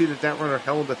happy to see that runner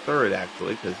held the third,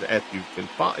 actually, because if you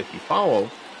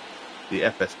follow the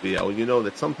FSBL, you know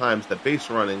that sometimes the base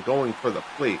running going for the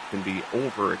plate can be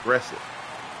over-aggressive.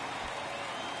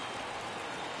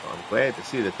 So I'm glad to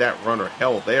see that runner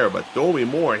held there. But Dobie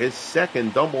Moore, his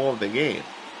 2nd double of the game.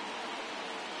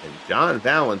 And John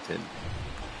Valentin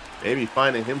maybe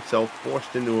finding himself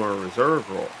forced into a reserve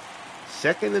role.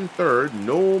 2nd and 3rd,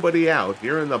 nobody out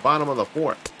here in the bottom of the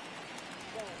 4th.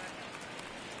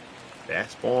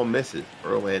 Fastball misses.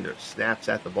 Verlander snaps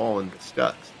at the ball in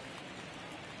disgust.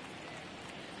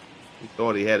 He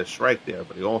thought he had a strike there,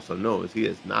 but he also knows he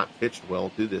has not pitched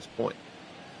well to this point.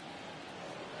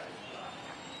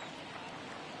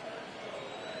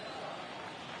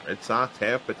 Red Sox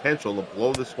have potential to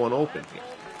blow this one open here.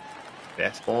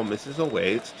 Fastball misses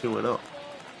away. It's 2-0.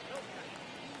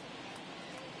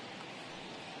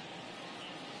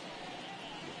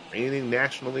 Reigning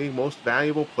National League Most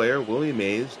Valuable Player, Willie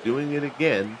Mays, doing it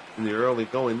again in the early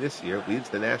going this year, leads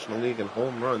the National League in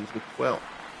home runs with 12.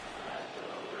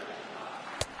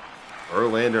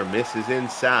 Verlander misses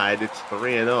inside. It's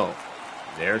 3-0.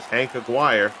 There's Hank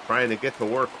Aguirre trying to get to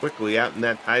work quickly out in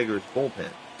that Tigers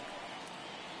bullpen.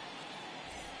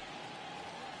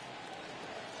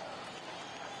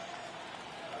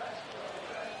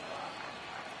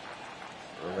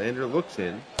 Verlander looks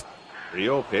in.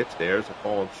 3-0 pitch. There's a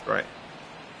called strike.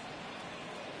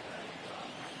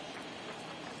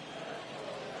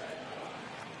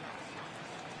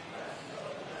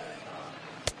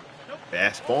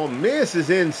 Fastball misses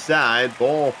inside.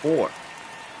 Ball 4.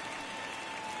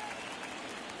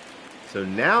 So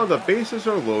now the bases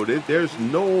are loaded. There's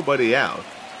nobody out.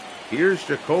 Here's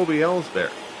Jacoby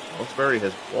Ellsbury. Ellsbury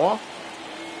has walked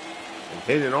and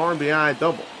hit an RBI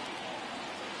double.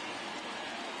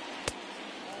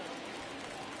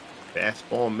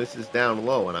 Fastball misses down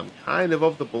low, and I'm kind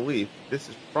of the belief this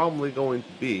is probably going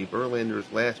to be Verlander's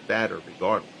last batter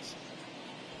regardless.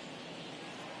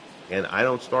 And I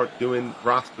don't start doing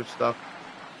roster stuff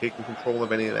taking control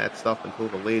of any of that stuff until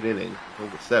the late innings, until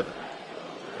the 7th.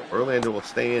 So Verlander will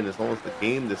stay in as long as the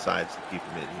game decides to keep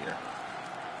him in here.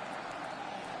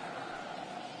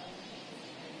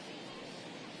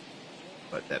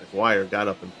 But that Aguirre got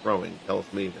up and throwing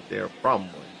tells me that they're probably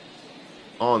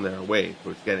on their way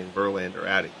towards getting Verlander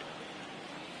out of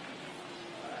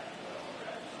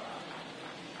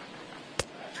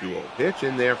here. 2-0 pitch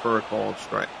in there for a called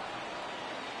strike.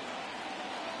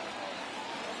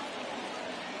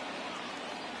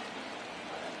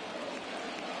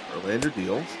 Verlander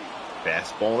deals.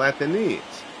 Fastball at the knees.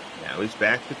 Now he's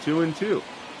back to 2-2.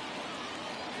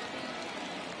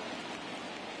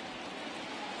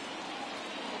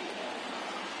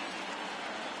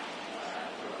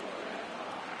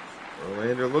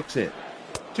 Verlander looks in.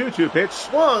 2-2 pitch,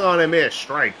 swung on a miss,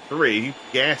 strike 3. He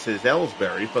gasses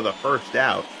Ellsbury for the first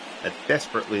out. A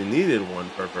desperately needed one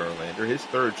for Verlander, his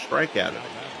 3rd strikeout of the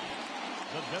game.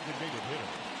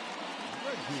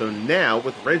 So now,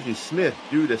 with Reggie Smith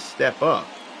due to step up,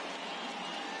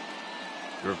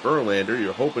 you're Verlander,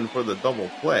 you're hoping for the double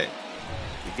play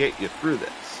to get you through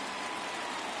this.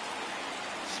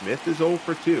 Smith is 0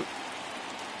 for 2.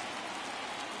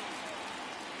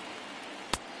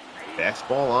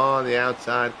 Fastball on the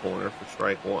outside corner for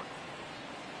strike 1.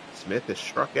 Smith has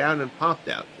struck out and popped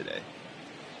out today.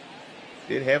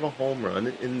 Did have a home run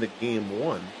in the game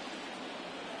 1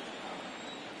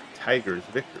 Tigers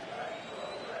victory.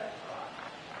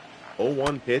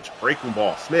 0-1 pitch, breaking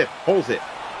ball. Smith pulls it.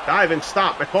 Diving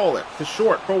stop, McAuliffe to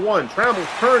short for 1.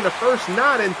 Trammell's turn to first,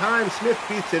 not in time. Smith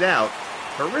beats it out.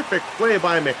 Terrific play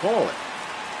by McAuliffe.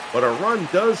 But a run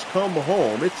does come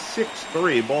home. It's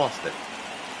 6-3 Boston.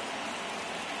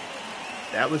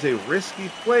 That was a risky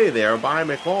play there by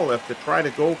McAuliffe to try to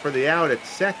go for the out at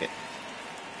second.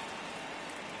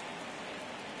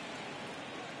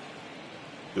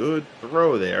 Good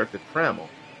throw there to Trammell.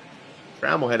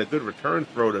 Trammell had a good return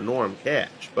throw to Norm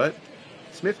Cash, but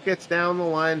Smith gets down the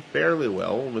line fairly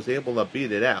well and was able to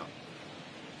beat it out.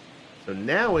 So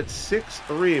now it's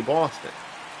 6-3 Boston.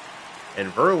 And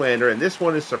Verlander, and this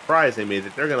one is surprising me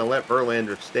that they're going to let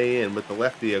Verlander stay in with the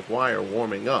lefty Aguirre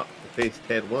warming up to face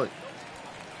Ted Williams.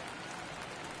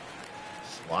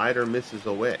 Slider misses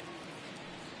away.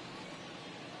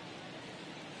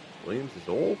 Williams is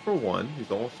 0 for 1. He's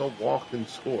also walked and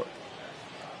scored.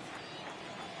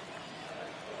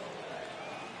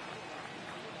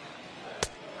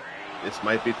 This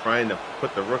might be trying to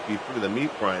put the rookie through the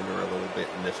meat grinder a little bit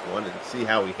in this one and see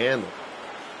how he handles it.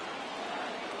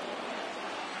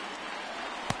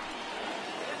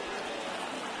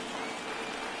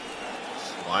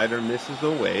 Slider misses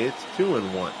away. It's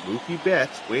 2-1. Mookie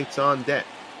Betts waits on deck.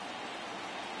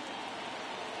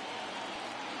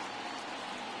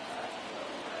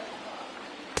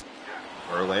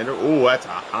 Verlander. Oh,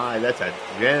 that's a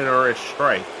generous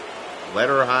strike.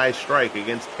 Letter high strike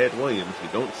against Ted Williams. You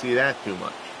don't see that too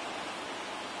much.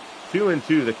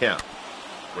 2-2 the count.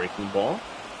 Breaking ball.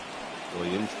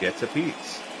 Williams gets a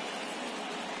piece.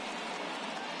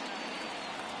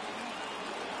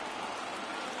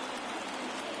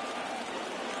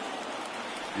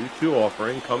 2-2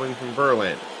 offering coming from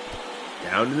Verlander.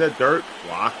 Down in the dirt,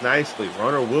 blocked nicely.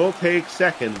 Runner will take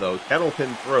second, though.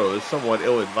 Kettleton throws somewhat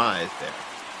ill-advised there.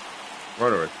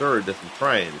 Runner at third doesn't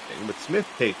try anything, but Smith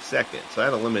takes second, so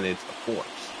that eliminates the force.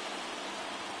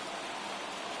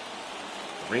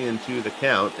 3-2 the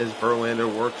count as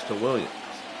Verlander works to Williams.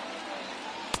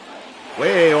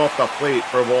 Way off the plate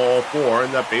for ball 4,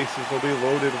 and the bases will be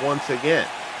loaded once again.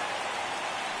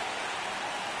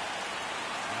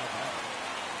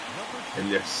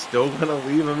 And they're still going to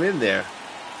leave him in there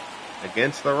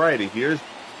against the righty. Here's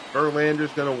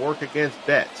Verlander's going to work against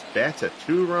Betts. Betts a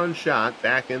 2-run shot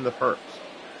back in the first.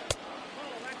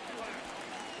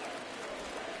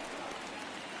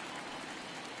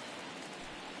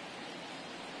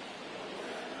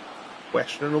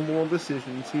 Questionable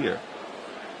decisions here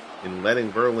in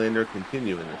letting Verlander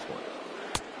continue in this one.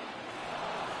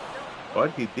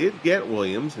 But he did get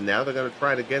Williams, and now they're going to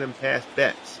try to get him past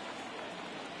Betts.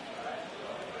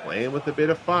 Playing with a bit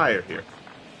of fire here.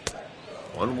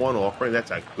 1-1 offering. That's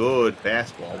a good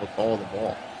fastball. We'll call the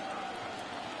ball.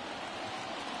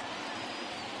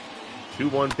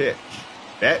 2-1 pitch.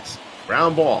 Betts,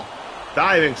 ground ball.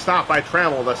 Diving stop by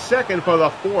Trammell. The second for the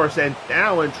force, and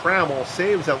Alan Trammell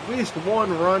saves at least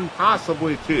 1 run,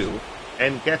 possibly 2,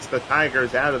 and gets the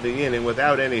Tigers out of the inning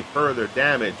without any further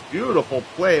damage. Beautiful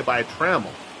play by Trammell.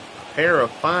 A pair of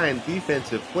fine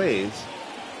defensive plays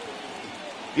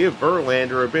give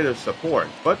Verlander a bit of support,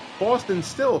 but Boston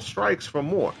still strikes for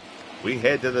more. We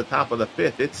head to the top of the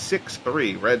 5th. It's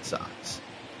 6-3 Red Sox.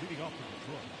 Leading off for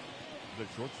Detroit, the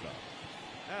shortstop,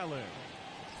 Alan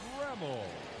Trammell.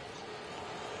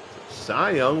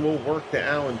 Cy Young will work to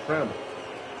Alan Trammell.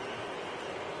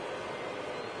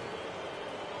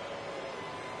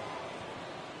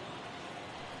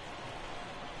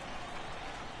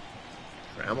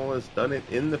 Trammell has done it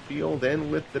in the field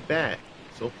and with the bat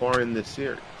so far in this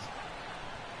series.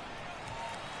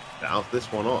 Fouls this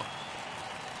one off.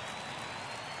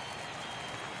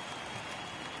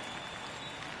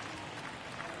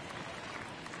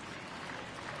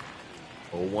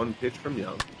 Oh, 1 pitch from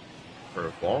Young.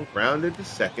 Curveball grounded to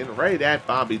second, right at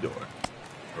Bobby Doerr.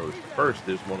 Throws to first,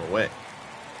 there's one away.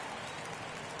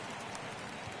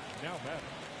 Now batter,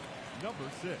 number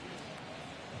 6.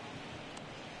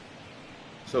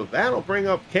 So that'll bring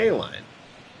up K-Line.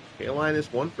 K-Line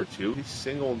is 1 for 2. He's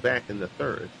singled back in the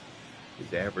third.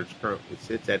 His average currently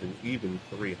sits at an even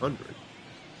 300.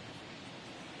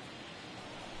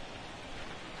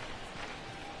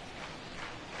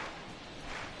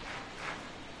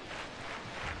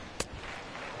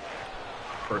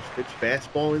 First pitch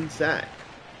fastball inside.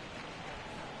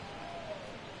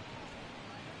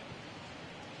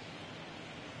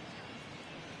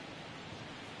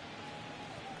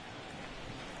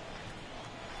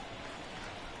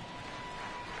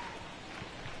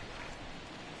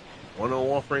 One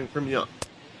 0 offering from Young.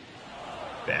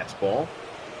 Fastball.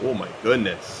 Oh my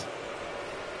goodness.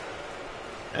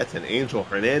 That's an Angel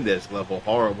Hernandez level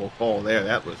horrible call there.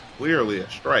 That was clearly a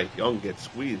strike. Young gets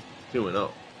squeezed. It's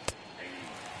 2-0.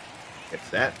 Gets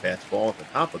that fastball at the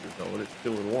top of the zone. It's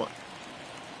 2-1.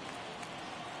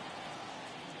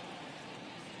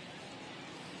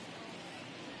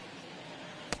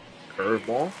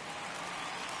 Curveball.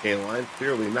 K-Line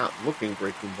clearly not looking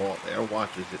breaking ball there.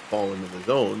 Watches it fall into the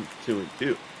zone.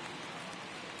 2-2.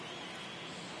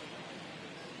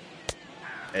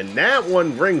 And that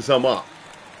one brings them up.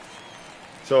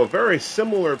 So a very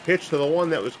similar pitch to the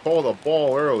one that was called a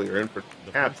ball earlier, and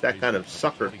perhaps that kind of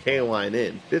suckered K-Line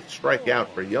in. 5th strikeout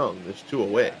for Young. There's 2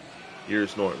 away.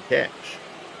 Here's Norm Cash.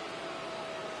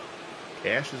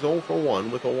 Cash is 0 for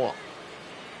 1 with a walk.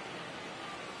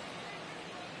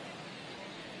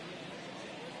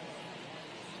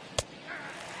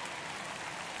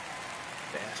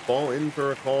 Fastball in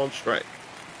for a called strike.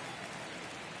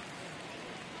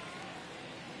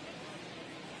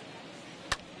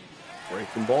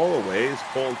 Breaking ball away is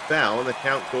called foul, and the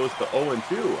count goes to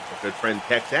 0-2. Our good friend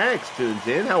Tex Aggs tunes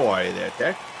in. How are you there,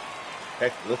 Tex?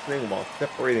 Tex listening while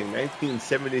separating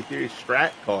 1973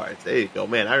 Strat cards. There you go.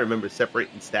 Man, I remember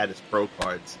separating Status Pro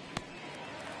cards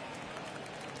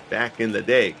back in the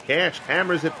day. Cash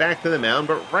hammers it back to the mound,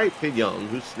 but right to Young,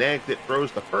 who snags it, throws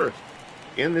to first.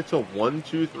 And it's a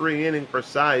 1-2-3 inning for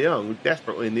Cy Young, who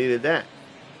desperately needed that.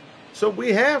 So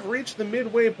we have reached the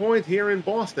midway point here in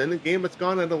Boston, a game that's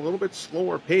gone at a little bit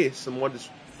slower pace than what has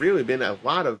really been a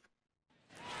lot of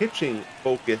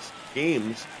pitching-focused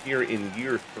games here in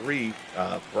year 3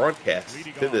 broadcasts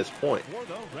to this point.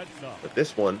 But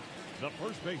this one,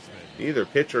 neither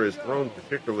pitcher has thrown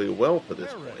particularly well to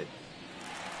this point.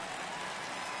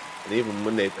 And even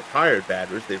when they've retired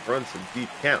batters, they've run some deep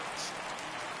counts.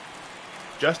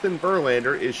 Justin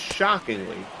Verlander is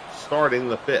shockingly starting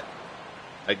the 5th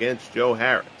against Joe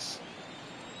Harris.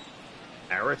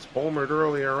 Harris homered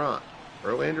earlier on.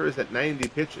 Verlander is at 90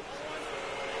 pitches.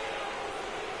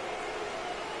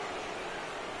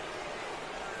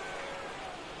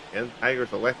 And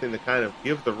Tigers electing to kind of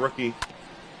give the rookie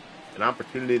an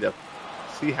opportunity to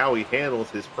see how he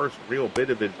handles his first real bit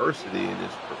of adversity in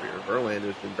his career.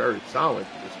 Verlander's been very solid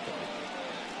to this point.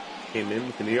 Came in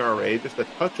with an ERA just a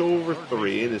touch over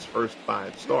 3 in his first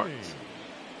 5 starts.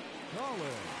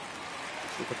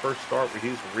 This is the first start where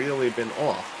he's really been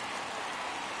off.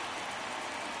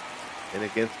 And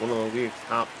against one of the league's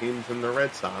top teams in the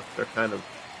Red Sox, they're kind of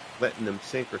letting them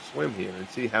sink or swim here and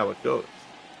see how it goes.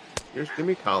 Here's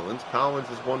Jimmy Collins. Collins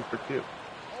is 1 for 2.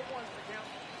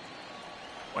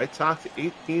 White Sox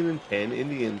 18-10,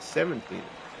 Indians 17-10.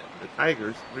 The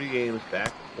Tigers 3 games back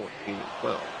at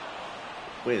 14-12. The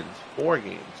Twins 4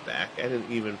 games back at an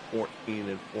even 14-14.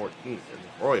 And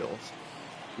the Royals,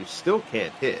 who still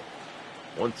can't hit,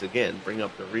 once again bring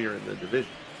up the rear in the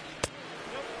division.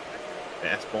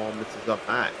 Fastball misses up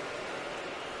high.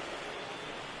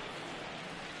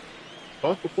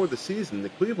 Talked before the season, the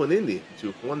Cleveland Indians,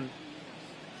 who've won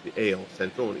the AL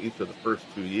Central in each of the first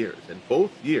 2 years. And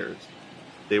both years,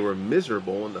 they were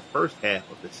miserable in the first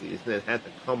half of the season and had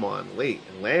to come on late.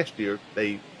 And last year,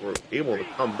 they were able to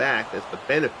come back as the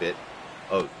benefit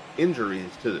of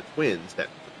injuries to the Twins that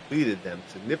depleted them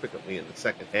significantly in the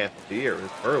second half of the year as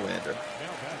Verlander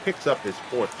picks up his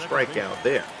 4th strikeout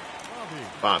there.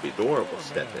 Bobby Doerr will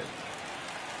step in.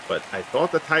 But I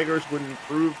thought the Tigers would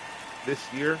improve this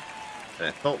year, and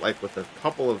I felt like with a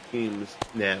couple of teams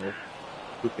now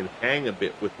who can hang a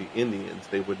bit with the Indians,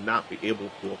 they would not be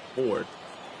able to afford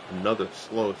another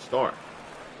slow start.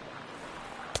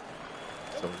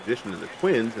 So in addition to the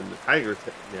Twins and the Tigers,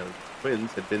 the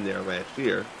Twins had been there last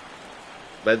year,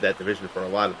 led that division for a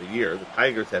lot of the year. The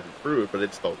Tigers have improved, but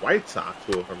it's the White Sox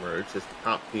who have emerged as the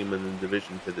top team in the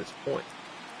division to this point.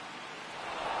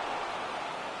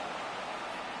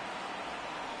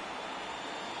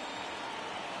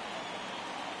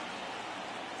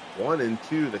 One and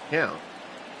two the count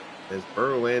as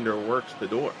Verlander works the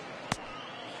door.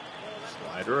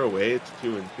 Slider away, it's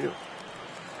 2-2.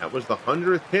 That was the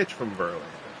 100th pitch from Verlander.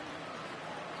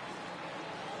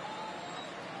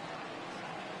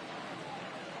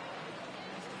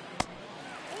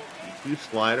 Two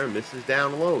slider misses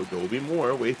down low. Dobie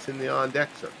Moore waits in the on-deck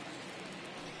circle.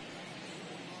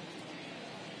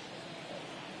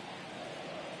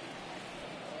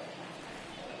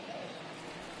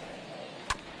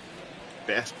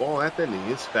 Fastball at the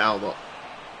knee is fouled off.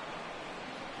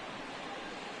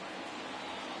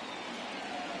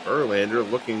 Verlander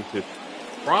looking to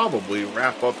probably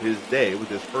wrap up his day with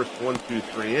his first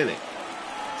 1-2-3 inning.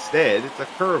 Instead, it's a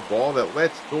curveball that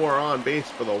lets Door on base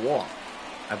for the walk.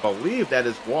 I believe that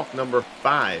is walk number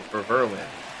 5 for Verlander.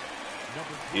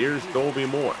 Here's Dobie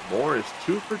Moore. Moore is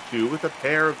 2 for 2 with a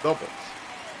pair of doubles.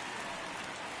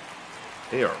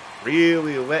 They are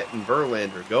really letting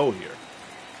Verlander go here.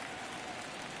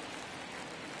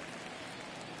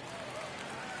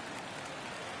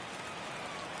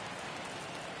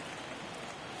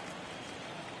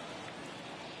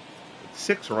 It's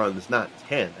 6 runs, not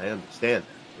 10. I understand that.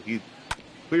 But he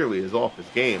clearly is off his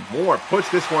game. Moore puts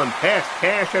this one past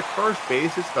Cash at first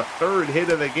base. It's the 3rd hit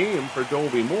of the game for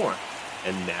Dobie Moore.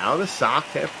 And now the Sox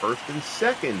have first and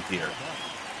second here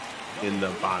in the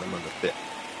bottom of the 5th.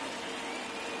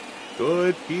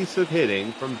 Good piece of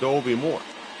hitting from Dobie Moore.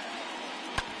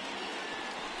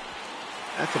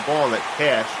 That's a ball that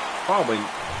Cash probably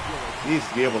needs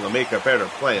to be able to make a better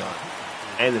play on.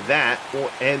 And that will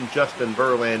end Justin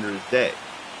Verlander's day.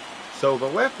 So the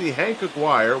lefty Hank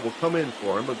Aguirre will come in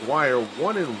for him. Aguirre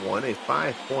 1-1, a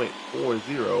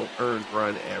 5.40 earned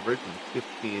run average in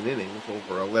 15 innings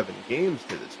over 11 games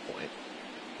to this point.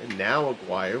 And now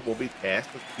Aguirre will be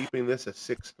tasked with keeping this a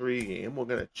 6-3 game. We're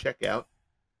going to check out.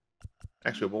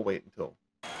 Actually, we'll wait until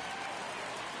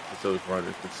those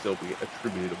runners would still be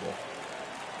attributable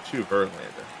to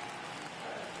Verlander.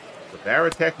 So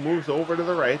Varitek moves over to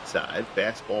the right side.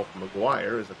 Fastball from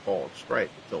Aguirre is a called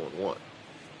strike. It's 0-1.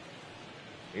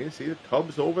 You can see the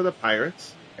Cubs over the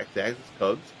Pirates. Texas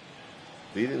Cubs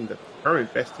leading the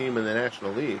current best team in the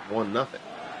National League 1-0.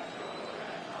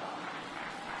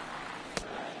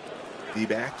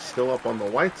 D-backs still up on the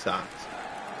White Sox.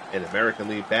 And American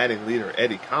League batting leader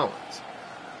Eddie Collins.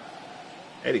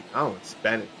 Eddie Collins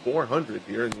batting .400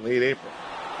 here in late April.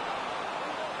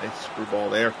 Nice screwball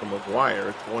there from Aguirre.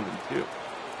 It's 1-2.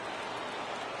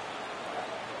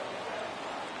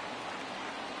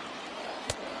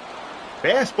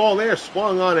 Fastball there,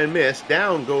 swung on and missed.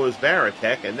 Down goes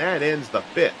Varitek, and that ends the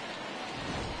 5th.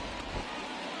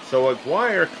 So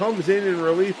Aguirre comes in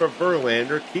relief of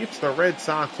Verlander, keeps the Red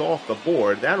Sox off the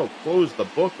board. That'll close the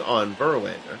book on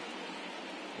Verlander.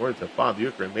 Words of Bob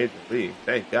Uecker in Major League,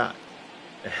 thank God.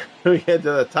 We get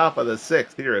to the top of the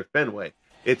 6th here at Fenway.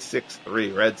 It's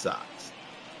 6-3 Red Sox.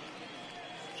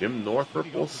 Jim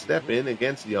Northrup will step in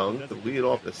against Young to lead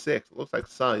off the 6th. It looks like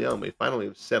Cy Young may finally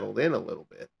have settled in a little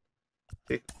bit.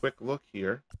 Take a quick look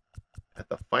here at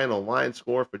the final line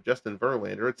score for Justin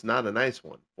Verlander. It's not a nice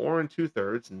one. 4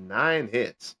 2/3, 9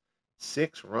 hits,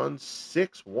 6 runs,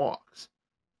 6 walks,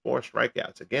 4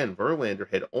 strikeouts. Again, Verlander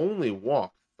had only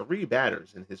walked 3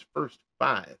 batters in his first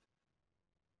 5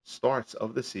 starts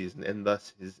of the season, and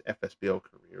thus his FSBO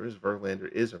career, as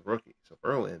Verlander is a rookie. So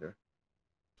Verlander,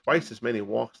 twice as many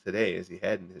walks today as he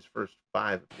had in his first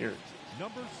 5 appearances.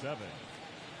 Number 7.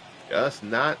 Just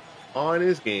not on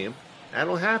his game.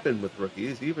 That'll happen with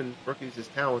rookies, even rookies as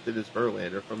talented as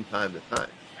Verlander from time to time.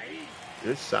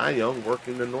 Here's Cy Young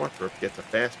working the Northrup, gets a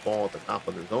fastball at the top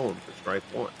of the zone for strike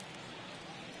 1.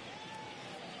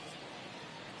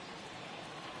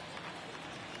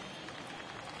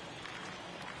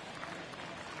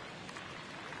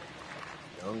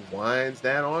 Young winds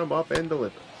that arm up and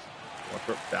delivers.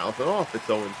 Northrup fouls it off. It's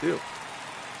 0-2.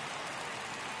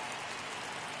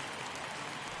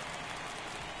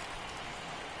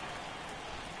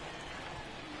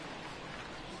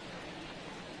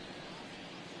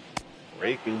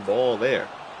 Breaking ball there.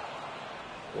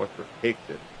 Northrup takes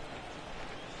it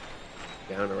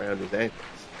down around his ankles.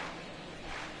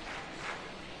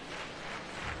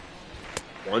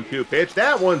 1-2 pitch.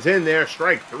 That one's in there.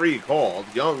 Strike 3 called.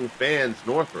 Young fans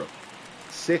Northrop.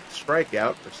 6th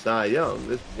strikeout for Cy Young.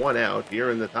 This 1 out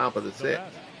here in the top of the 6th.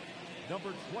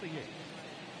 Number 28.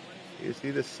 You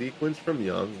see the sequence from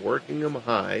Young, working him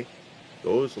high,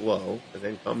 goes low, and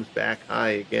then comes back high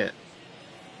again.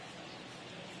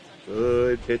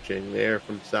 Good pitching there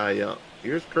from Cy Young.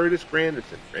 Here's Curtis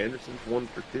Granderson. Granderson's 1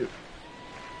 for 2.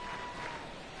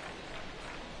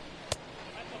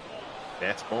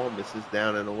 Fastball misses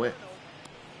down and away.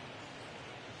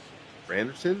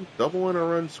 Granderson, double and a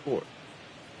run scored.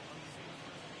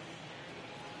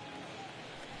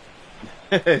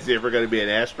 Is he ever going to be an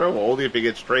Astro? Well, only if he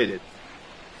gets traded.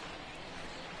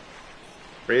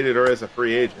 Traded or as a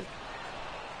free agent.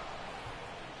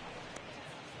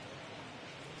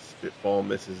 Spitball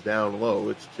misses down low.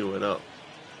 It's 2-0.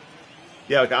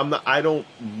 Yeah, like I'm not going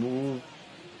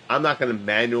to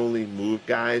manually move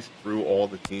guys through all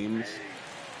the teams,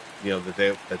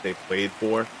 that they played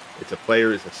for. It's a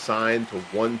player is assigned to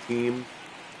one team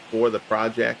for the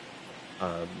project,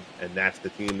 and that's the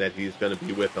team that he's going to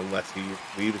be with unless he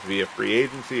leaves via free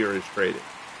agency or is traded.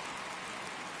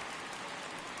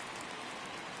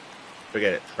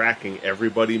 Forget it. Tracking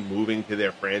everybody moving to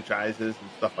their franchises and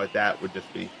stuff like that would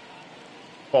just be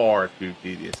far too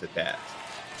tedious a task.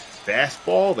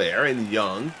 Fastball there, and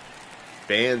Young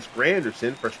bans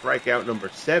Granderson for strikeout number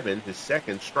 7, his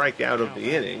 2nd strikeout of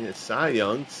the inning, as Cy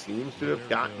Young seems to have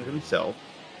gotten himself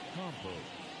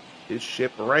his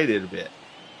ship righted a bit.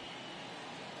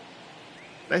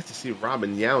 Nice to see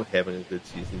Robin Yount having a good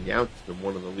season. Yount has been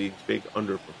one of the league's big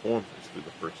underperformers through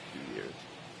the first 2 years.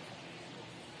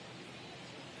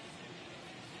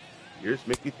 Here's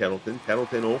Mickey Tettleton.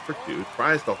 Tettleton 0 for 2.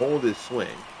 Tries to hold his swing,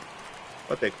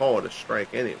 but they call it a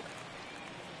strike anyway.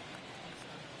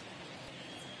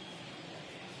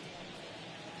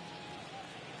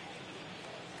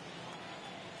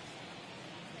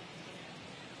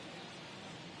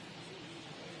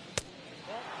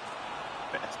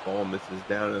 Fastball misses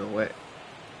down and away.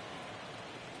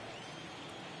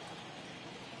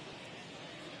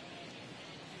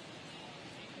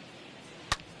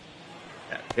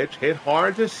 Pitch hit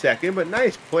hard to second, but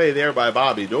nice play there by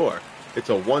Bobby Doerr. It's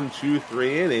a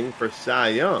 1-2-3 inning for Cy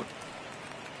Young.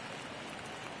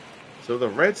 So the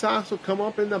Red Sox will come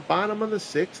up in the bottom of the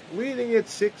 6th, leading at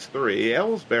 6-3.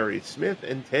 Ellsbury, Smith,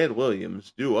 and Ted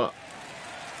Williams due up.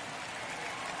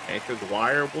 Anchor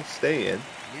Dwyer will stay in.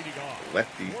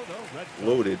 Lefty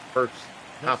loaded first,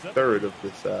 top third of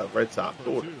this Red Sox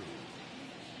order.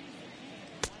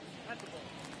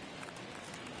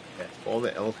 Fastball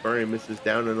that Ellsbury misses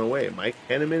down and away. Mike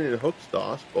Henneman and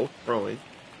Hookstoss both throwing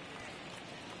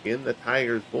in the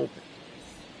Tigers bullpen.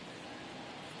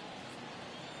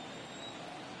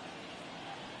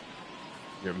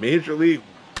 Your Major League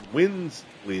wins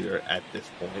leader at this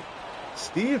point,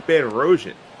 Steve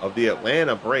Bedrosian of the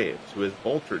Atlanta Braves, who has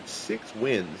vultured 6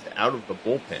 wins out of the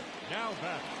bullpen. Now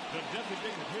back, the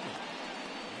designated hitter.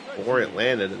 For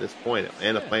Atlanta to this point.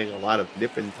 Atlanta playing a lot of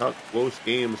nip and tuck close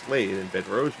games late, and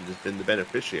Bedrosian has been the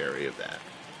beneficiary of that.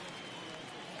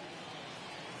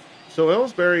 So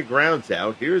Ellsbury grounds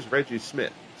out. Here's Reggie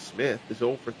Smith. Smith is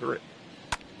 0 for 3.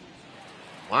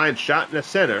 Line shot in the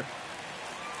center.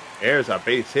 There's a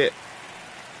base hit.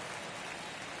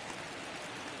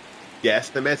 Yes,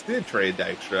 the Mets did trade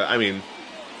Dykstra. I mean,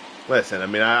 listen,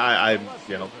 I've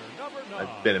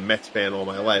been a Mets fan all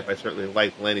my life. I certainly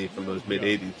liked Lenny from those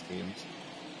mid-'80s teams.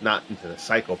 Not into the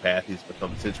psychopath he's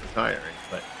become since retiring.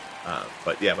 But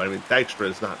Dykstra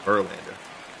is not Verlander.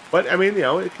 But,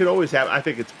 it could always happen. I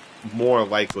think it's more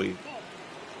likely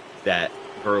that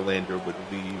Verlander would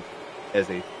leave as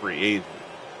a free agent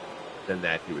than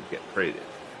that he would get traded.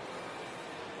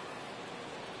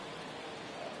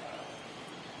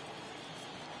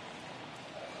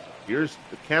 Here's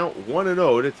the count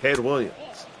 1-0 to Ted Williams.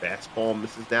 Fastball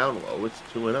misses down low. It's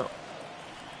 2-0.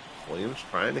 Williams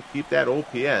trying to keep that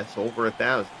OPS over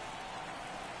 1,000.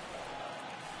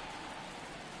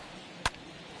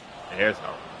 There's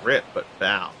a rip, but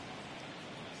foul.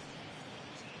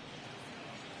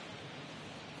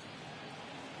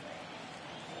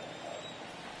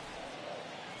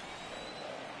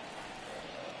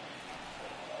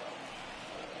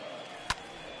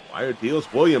 Wire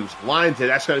deals. Williams lines it.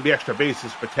 That's going to be extra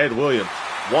bases for Ted Williams.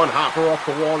 One hopper off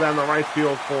the wall down the right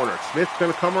field corner. Smith's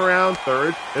going to come around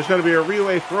third. There's going to be a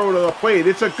relay throw to the plate.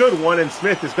 It's a good one, and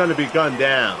Smith is going to be gunned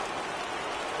down.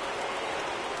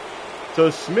 So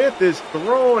Smith is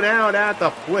thrown out at the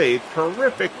plate.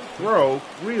 Terrific throw,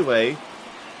 relay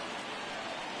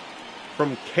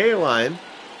from Kaline.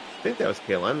 I think that was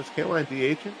Kaline. Was Kaline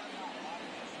DHing?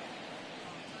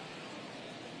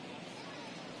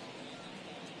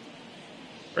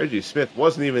 Reggie Smith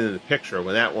wasn't even in the picture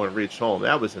when that one reached home.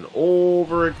 That was an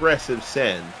over-aggressive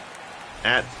send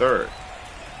at third.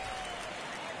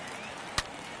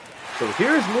 So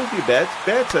here's Mookie Betts.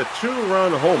 Betts a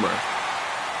 2-run homer.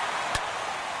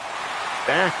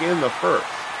 Back in the first.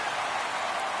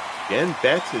 Again,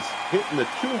 Betts is hitting the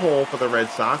 2-hole for the Red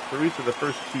Sox for each of the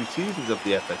first 2 seasons of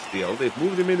the FSBO. They've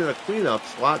moved him into the cleanup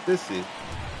slot this season.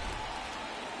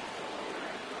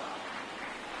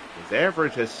 His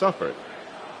average has suffered.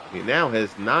 He now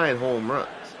has 9 home runs.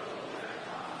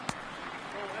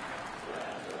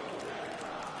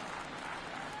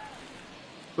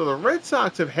 So the Red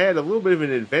Sox have had a little bit of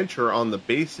an adventure on the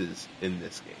bases in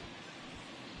this game.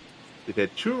 They've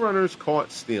had 2 runners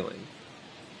caught stealing.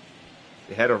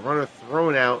 They had a runner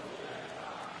thrown out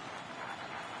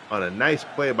on a nice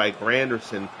play by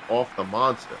Granderson off the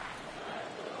monster.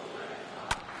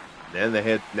 And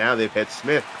then they've had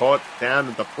Smith caught down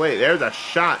at the plate. There's a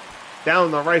shot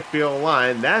down the right field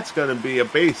line. That's going to be a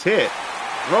base hit.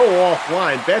 Throw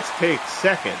offline. Betts takes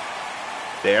second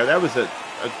there. That was a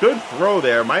good throw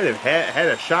there. Might have had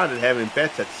a shot at having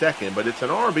Betts at second, but it's an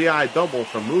RBI double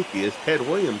from Mookie as Ted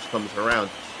Williams comes around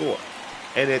to score.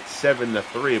 And it's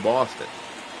 7-3 Boston.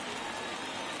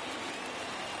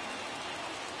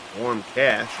 Warm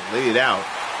Cash laid out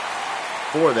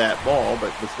for that ball,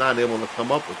 but was not able to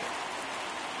come up with it.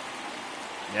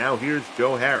 Now here's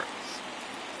Joe Harris.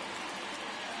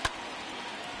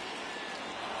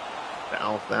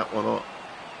 Fouls that one off.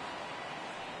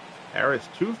 Harris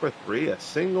 2 for 3, a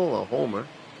single, a homer.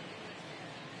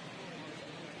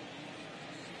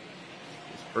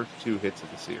 His first 2 hits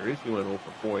of the series. He went 0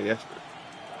 for 4 yesterday.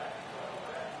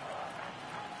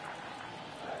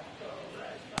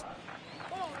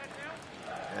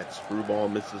 That screwball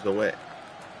misses away.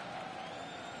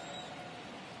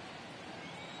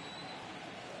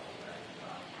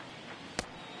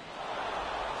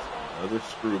 Another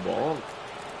screwball.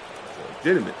 It's a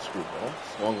legitimate screwball.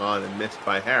 Swung on and missed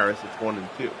by Harris. It's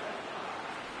 1-2.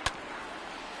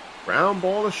 Ground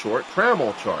ball to short.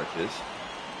 Trammell charges.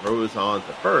 Throws on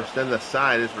to first. And the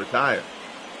side is retired.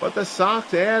 But the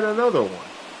Sox add another one.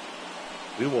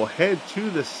 We will head to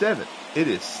the 7th. It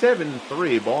is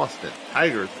 7-3 Boston.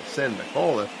 Tigers will send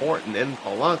McAuliffe, Horton, and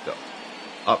Polanco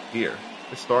up here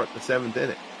to start the 7th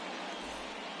inning.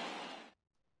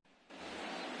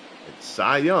 It's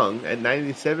Cy Young at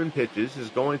 97 pitches is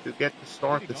going to get to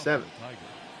start the 7th.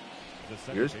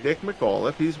 Here's Dick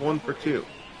McAuliffe. He's 1 for 2.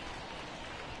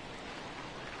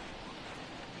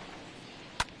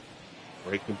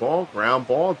 Breaking ball, ground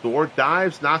ball. Door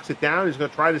dives, knocks it down. He's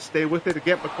going to try to stay with it to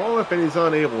get McAuliffe, and he's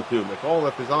unable to.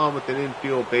 McAuliffe is on with an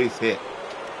infield base hit.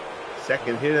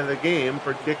 Second hit of the game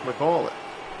for Dick McAuliffe.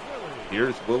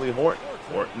 Here's Willie Horton.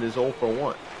 Horton is 0 for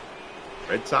 1.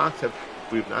 Red Sox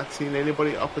we've not seen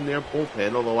anybody up in their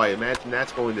bullpen, although I imagine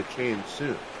that's going to change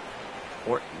soon.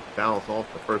 Horton fouls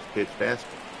off the first pitch fastball.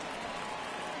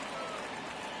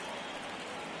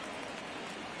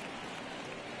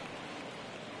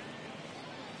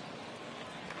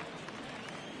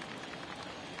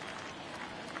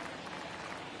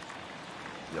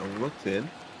 Young looks in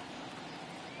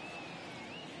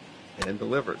and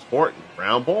delivers. Horton,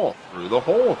 ground ball through the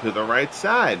hole to the right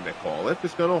side. McAuliffe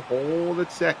is going to hold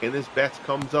at second as Betts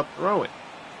comes up throwing.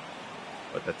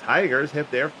 But the Tigers have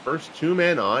their first 2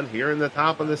 men on here in the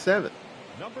top of the 7th.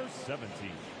 Number 17.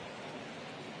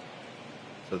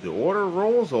 So the order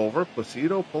rolls over.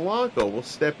 Placido Polanco will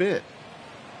step in.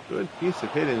 Good piece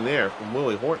of hitting there from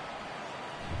Willie Horton.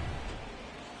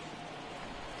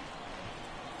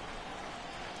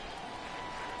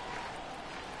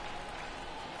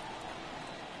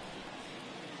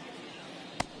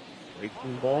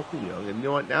 Breaking ball from Young. And you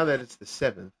know what? Now that it's the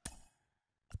 7th.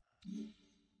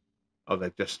 Oh, they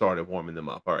just started warming them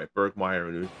up. All right. Bergmeyer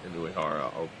and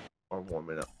Uehara are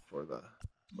warming up for the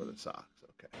Sox.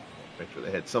 Okay. Make sure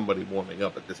they had somebody warming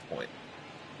up at this point.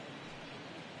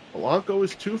 Polanco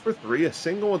is 2 for 3. A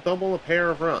single, a double, a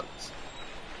pair of runs.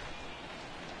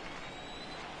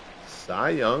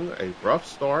 Cy Young, a rough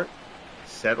start.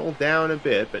 Settled down a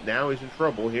bit, but now he's in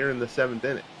trouble here in the 7th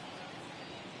inning.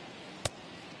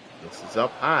 This is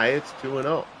up high. It's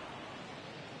 2-0.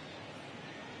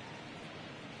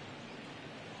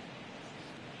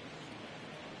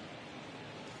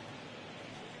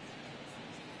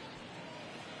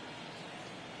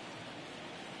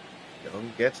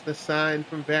 Young gets the sign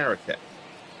from Varitek.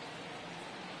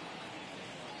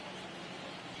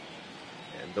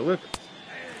 And delivers.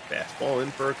 Fastball in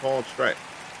for a called strike.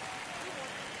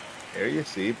 There you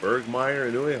see Bergmeyer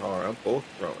and Uehara both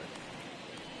throwing.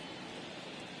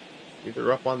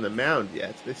 Neither up on the mound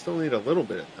yet. So they still need a little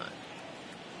bit of time.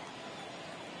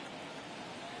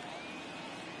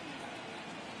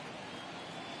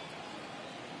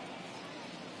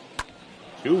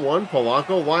 2-1.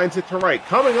 Polanco lines it to right.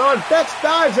 Coming on, Betts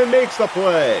dives and makes the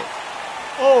play.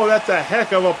 Oh, that's a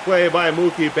heck of a play by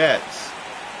Mookie Betts.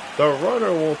 The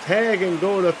runner will tag and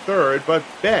go to third, but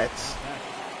Betts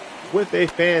with a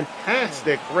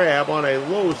fantastic grab on a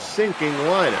low sinking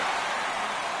liner.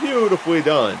 Beautifully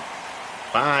done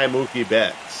by Mookie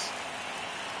Betts.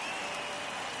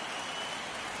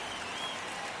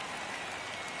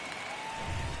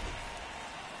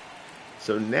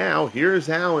 So now here's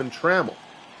Alan Trammell.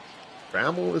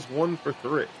 Trammell is 1 for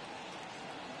 3.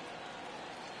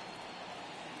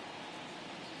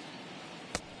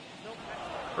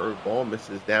 Curveball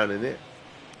misses down and in.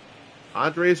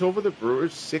 Padres over the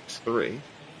Brewers 6-3.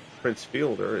 Prince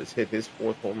Fielder has hit his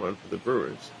 4th home run for the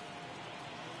Brewers.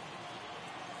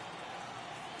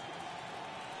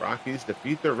 Rockies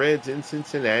defeat the Reds in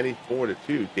Cincinnati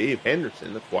 4-2. Dave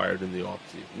Henderson, acquired in the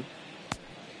offseason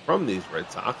from these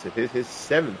Red Sox, it hit his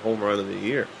 7th home run of the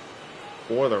year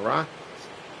for the Rockies.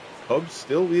 Cubs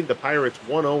still lead the Pirates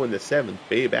 1-0 in the 7th.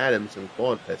 Babe Adams and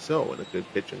Claude Pessot in a good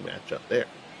pitching matchup there.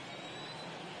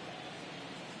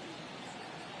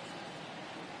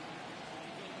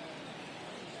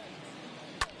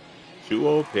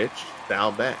 Two-0 pitch,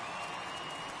 foul back.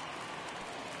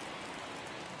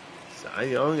 Cy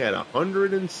Young at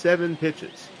 107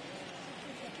 pitches.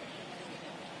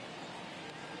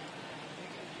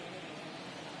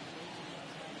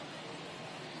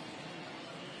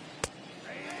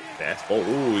 Fastball.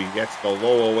 Ooh, he gets the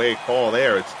low away call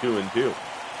there. It's 2-2.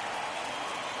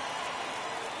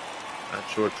 Not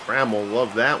sure Trammell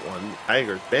loved that one. The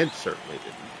Tigers bench certainly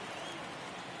didn't.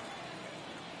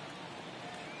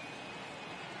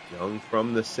 Young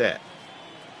from the set.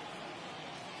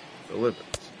 Delivers.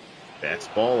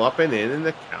 Fastball up and in, and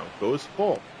the count goes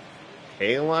full.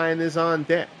 K-line is on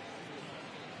deck.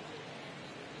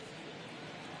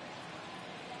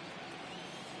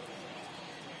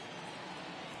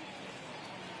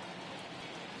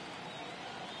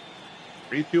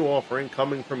 Three-two offering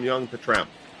coming from Young to Trammell.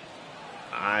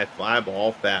 High fly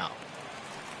ball foul.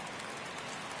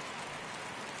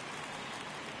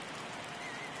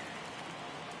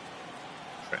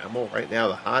 Trammell right now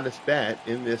the hottest bat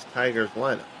in this Tigers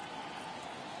lineup.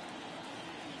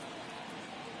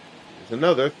 There's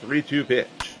another 3-2 pitch.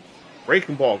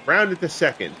 Breaking ball grounded to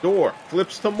second. Door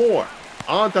flips to Moore.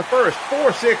 On to first.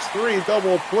 4-6-3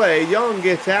 double play. Young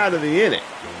gets out of the inning.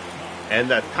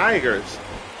 And the Tigers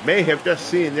may have just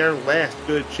seen their last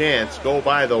good chance go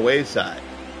by the wayside.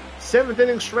 7th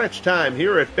inning stretch time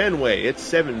here at Fenway. It's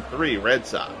 7-3 Red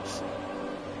Sox.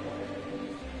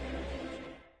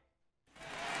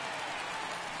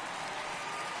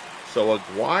 So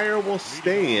Aguirre will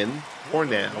stay in for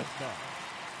now.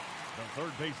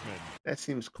 That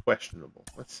seems questionable.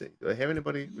 Let's see. Do they have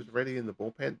anybody who's ready in the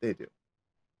bullpen? They do.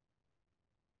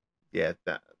 Yeah,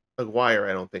 Aguirre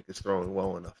I don't think is throwing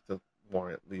well enough to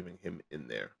warrant leaving him in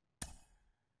there at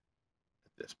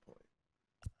this point.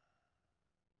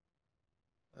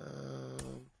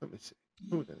 Let me see.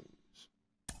 Who are we going to use?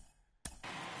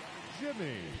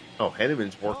 Jimmy. Oh,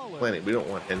 Henneman's worked plenty. We don't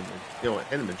want Henneman. You know what?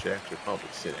 Henneman should actually probably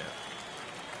sit out.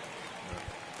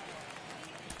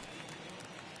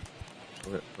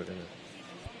 We're gonna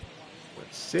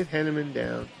sit Henneman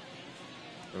down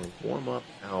and warm up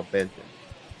Al Benton.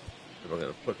 And we're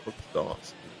gonna put Hooks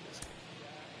Dawes in this game.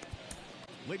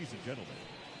 Ladies and gentlemen,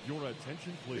 your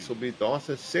attention please. This will be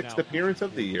Dawes' 6th appearance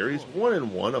of the year. He's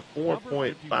 1-1, a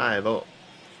 4.50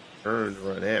 earned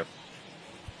run average.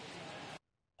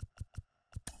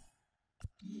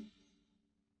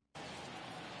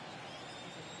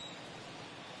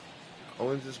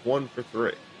 Collins is 1 for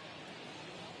 3.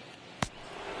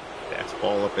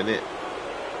 Fastball up and in.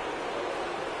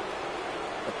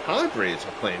 The Padres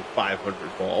are playing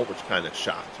 500 ball, which kind of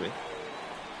shocks me.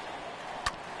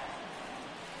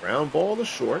 Ground ball to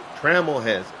short. Trammell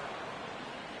has it.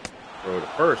 Throw to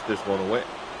first. There's one away.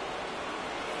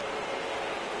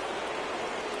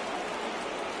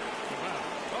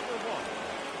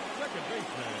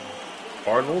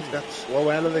 Cardinals got slow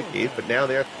out of the gate, but now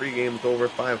they're 3 games over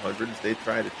 500 as they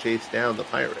try to chase down the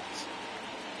Pirates.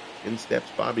 In steps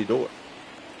Bobby Doerr.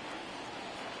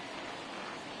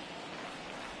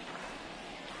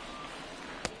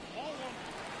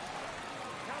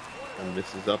 And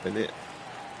misses up and in.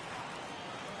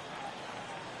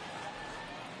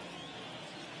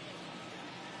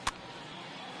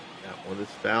 That one is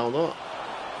fouled off.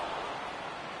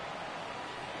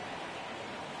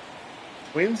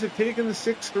 Twins have taken the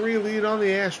 6-3 lead on the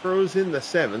Astros in the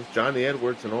 7th. Johnny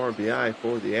Edwards an RBI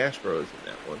for the Astros in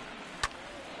that one.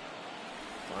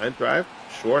 Line drive,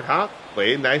 short hop,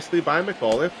 played nicely by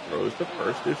McAuliffe, throws to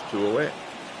first, there's 2 away.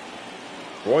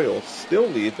 Royals still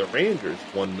lead the Rangers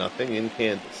 1-0 in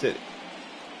Kansas City.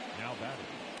 Now batting,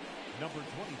 number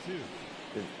 22.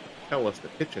 Didn't tell us the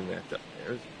pitching matchup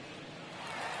there.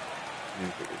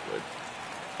 Usually good.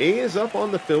 A's up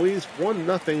on the Phillies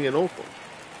 1-0 in Oakland.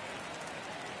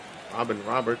 Robin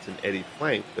Roberts and Eddie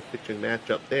Plank, the pitching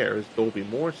matchup there as Dolby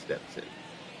Moore steps in.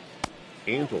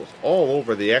 Angels all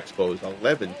over the Expos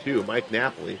 11-2. Mike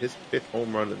Napoli, his 5th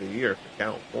home run of the year for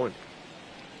California.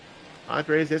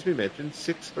 Padres, as we mentioned,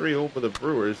 6-3 over the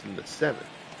Brewers in the 7th.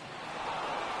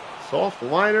 Soft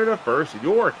liner to first.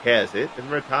 York has it and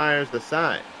retires the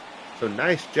side. So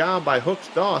nice job by Hooks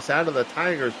Doss out of the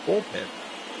Tigers bullpen.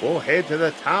 We'll head to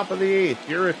the top of the 8th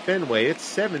here at Fenway.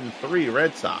 It's 7-3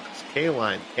 Red Sox.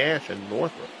 Kaline, Cash, and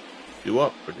Northrup due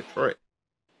up for Detroit.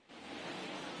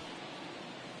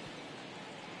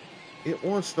 It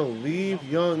wants to leave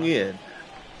Young in.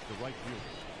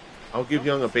 I'll give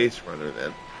Young a base runner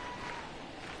then.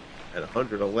 At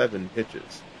 111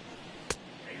 pitches.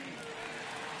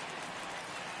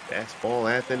 Fastball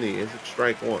at the knee. Is it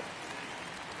strike one?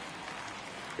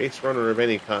 Base runner of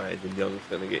any kind, and Young's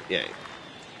going to get yanked.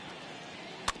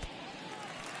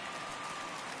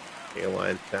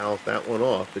 Kaline fouls that one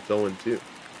off. It's 0-2.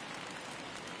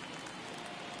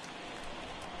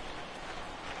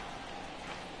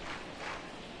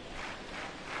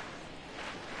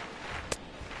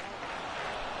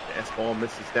 Fastball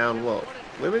misses down low.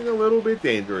 Living a little bit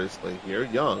dangerously here.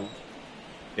 Young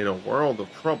in a world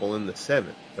of trouble in the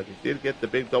 7th, but he did get the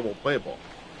big double play ball.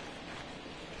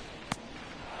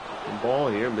 The ball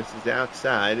here misses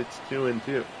outside. It's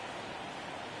 2-2.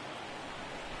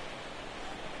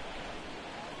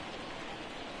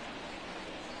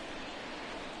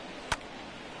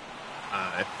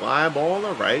 High fly ball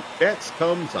to right. Betts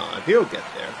comes on. He'll get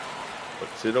there.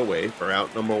 Puts it away for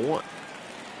out number 1.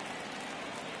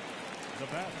 The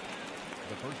batter,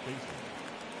 the first baseman.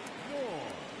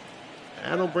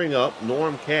 That'll bring up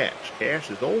Norm Cash. Cash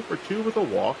is 0 for 2 with a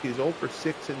walk. He's 0 for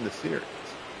 6 in the series.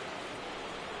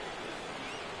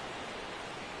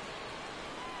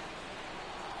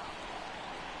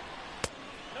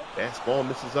 Fastball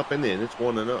misses up and in. It's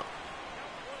 1-0.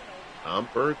 Tom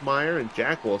Bergmeyer and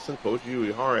Jack Wilson.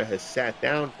 Koji Uehara has sat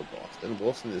down for Boston.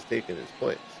 Wilson has taken his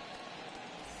place.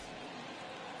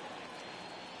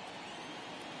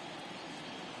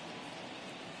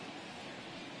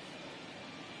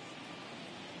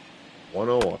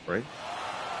 Offering.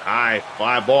 High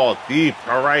fly ball deep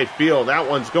to right field. That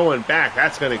one's going back.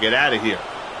 That's going to get out of here.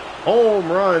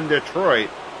 Home run, Detroit.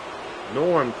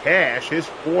 Norm Cash, his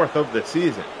 4th of the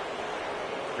season.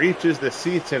 Reaches the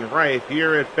seats in right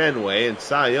here at Fenway, and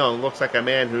Cy Young looks like a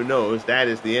man who knows that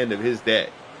is the end of his day.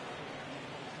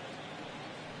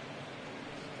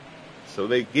 So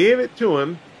they gave it to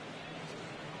him,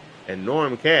 and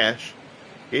Norm Cash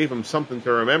gave him something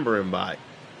to remember him by.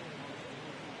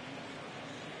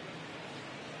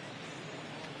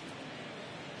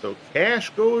 So Cash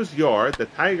goes yard. The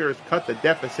Tigers cut the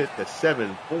deficit to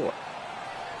 7-4. And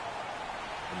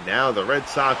now the Red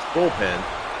Sox bullpen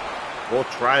will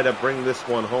try to bring this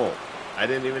one home. I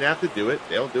didn't even have to do it.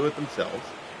 They'll do it themselves.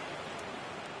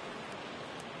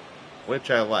 Which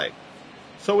I like.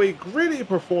 So a gritty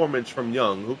performance from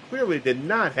Young, who clearly did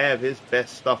not have his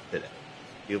best stuff today.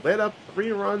 He let up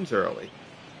 3 runs early,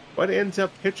 but ends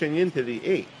up pitching into the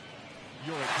 8th.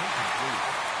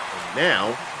 And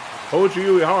now, Koji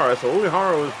Uehara, so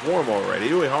Uehara was warm already.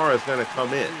 Uehara is going to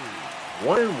come in.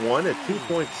 1-1 at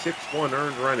 2.61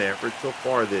 earned run average so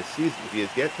far this season. He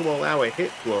has yet to allow a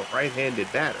hit to a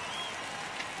right-handed batter.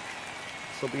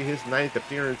 This will be his 9th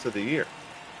appearance of the year.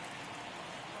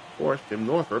 Of course, Jim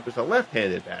Northrup is a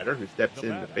left-handed batter who steps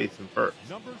in to face him first.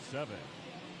 Number 7.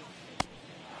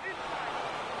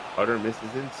 Cutter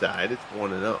misses inside. It's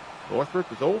 1-0. Northrup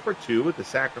is 0 for 2 with the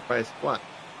sacrifice fly.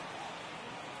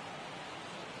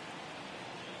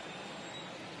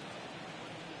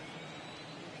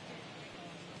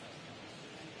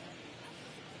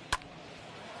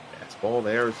 Ball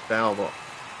there is fouled off.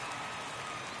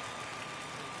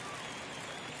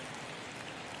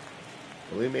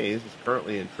 Willie Mays is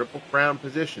currently in Triple Crown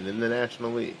position in the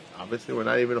National League. Obviously, we're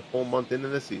not even a full month into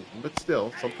the season, but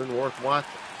still something worth watching.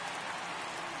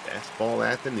 Fastball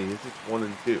at the knees. It's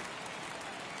 1-2.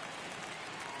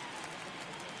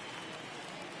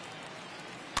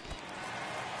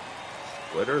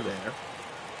 Splitter there.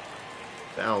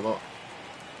 Fouled off.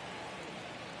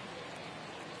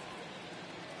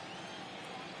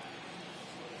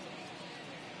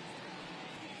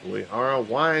 Uehara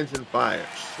winds and fires.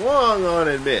 Swung on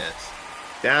and missed.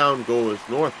 Down goes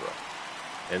Northrup.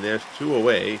 And there's 2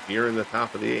 away here in the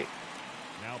top of the 8th.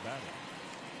 Now batting,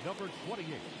 number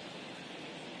 28.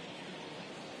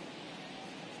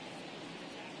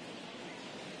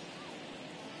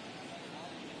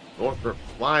 Northrop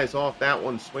flies off that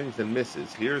one, swings and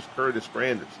misses. Here's Curtis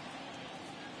Granderson.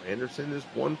 Granderson is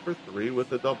 1 for 3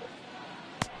 with a double.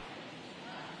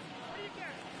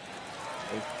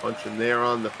 Nice punch in there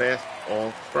on the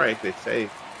fastball strike. They say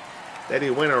that he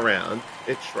went around.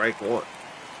 It's strike one.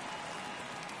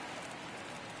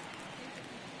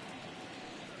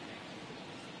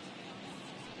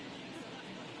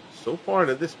 So far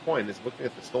to this point, is looking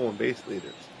at the stolen base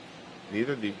leaders.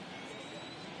 Neither the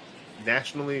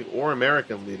nationally or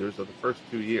American leaders of the first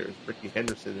 2 years, Ricky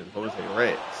Henderson and Jose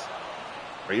Reyes,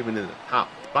 are even in the top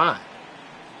 5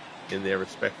 in their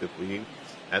respective leagues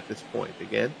at this point.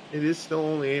 Again, it is still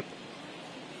only April.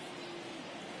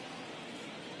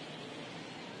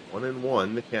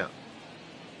 1-1 the count.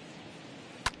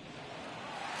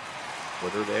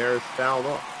 Splitter there is fouled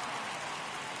off.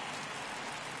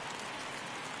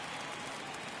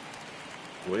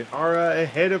 Uehara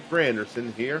ahead of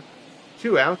Granderson here.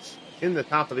 2 outs in the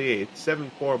top of the 8th.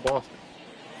 7-4 Boston.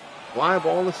 Fly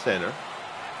ball to center.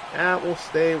 That will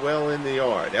stay well in the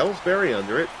yard. Ellsbury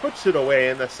under it, puts it away,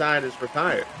 and the side is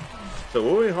retired. So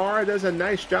Uehara does a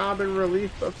nice job in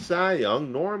relief of Cy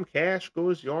Young. Norm Cash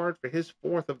goes yard for his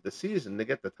 4th of the season to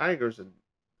get the Tigers an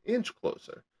inch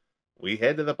closer. We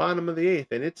head to the bottom of the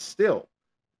 8th, and it's still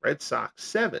Red Sox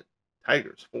 7,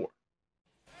 Tigers 4.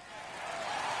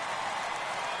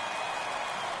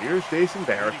 Here's Jason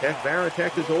Varitek.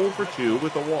 Varitek is 0 for 2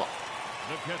 with a walk.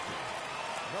 The catcher,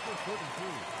 number 32.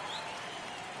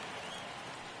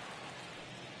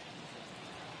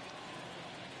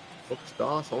 Brooks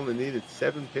Doss only needed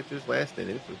 7 pitches last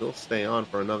inning, so he'll stay on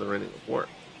for another inning of work.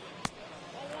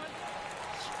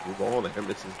 Screw ball there,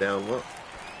 misses down low.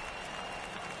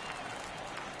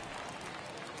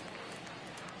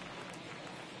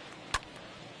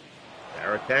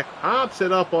 Varitek pops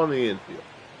it up on the infield.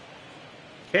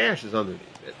 Cash is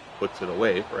underneath it, puts it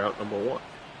away for out number 1.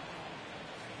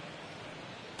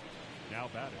 Now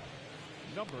batting,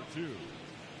 number 2.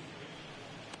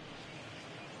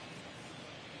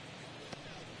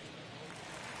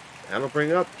 That'll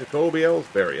bring up Jacoby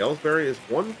Ellsbury. Ellsbury is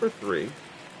 1 for 3.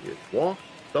 He has walked,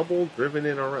 doubled, driven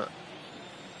in a run.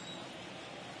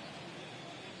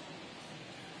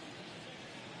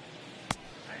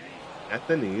 At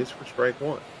the knees for strike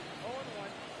 1.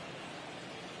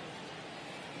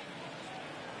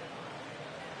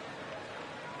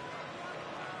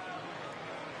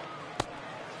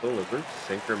 Delivers,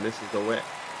 sinker misses away.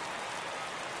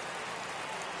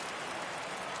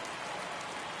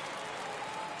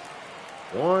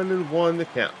 One and one the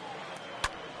count.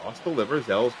 Ross delivers.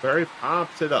 Ellsbury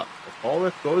pops it up.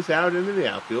 McAuliffe goes out into the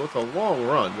outfield. It's a long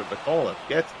run, but McAuliffe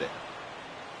gets there.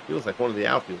 Feels like one of the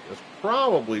outfielders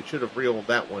probably should have reeled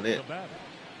that one in.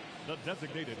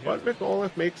 But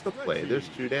McAuliffe makes the play. There's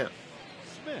 2 down.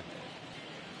 Smith.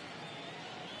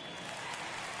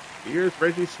 Here's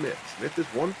Reggie Smith. Smith is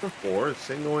 1 for 4, a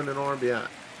single and an RBI.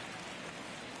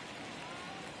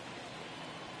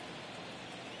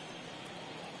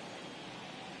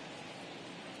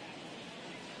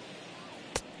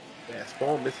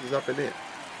 Fastball misses up and in.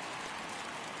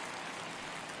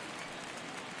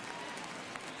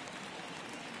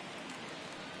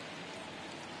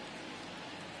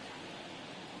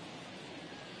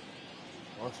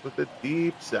 Lost with a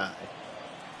deep sigh.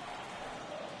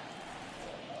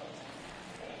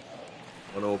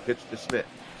 1-0 pitch to Smith.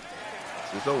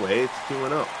 This is away. It's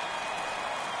 2-0.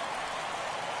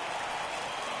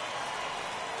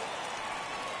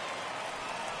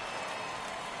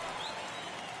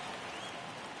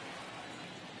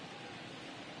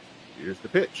 Here's the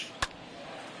pitch.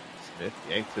 Smith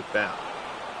yanks it foul.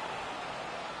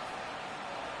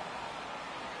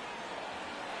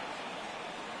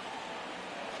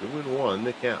 Two and one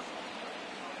the count.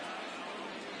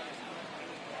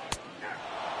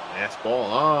 Fastball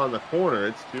on the corner.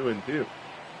 It's 2-2.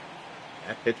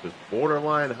 That pitch was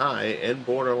borderline high and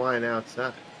borderline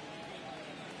outside.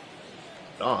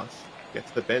 Doss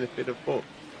gets the benefit of both.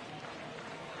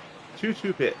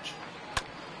 2-2 pitch.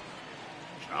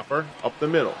 Chopper up the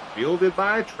middle. Fielded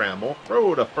by Trammell.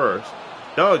 Throw to first.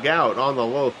 Dug out on the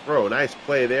low throw. Nice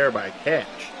play there by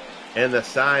Cash. And the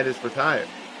side is retired.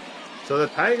 So the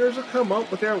Tigers will come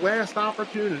up with their last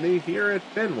opportunity here at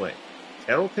Fenway.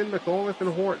 Tettleton, McAuliffe,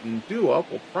 and Horton due up.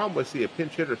 We'll probably see a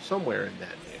pinch hitter somewhere in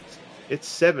that mix. It's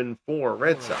 7-4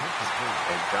 Red Sox.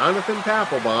 And Jonathan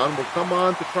Papelbon will come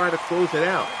on to try to close it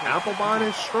out. Papelbon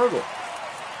has struggled.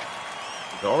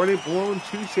 He's already blown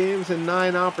 2 saves in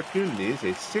 9 opportunities,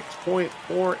 a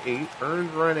 6.48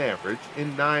 earned run average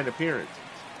in 9 appearances.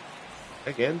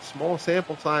 Again, small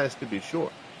sample size to be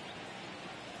sure.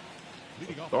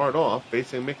 We'll start off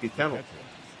facing Mickey Tettleton.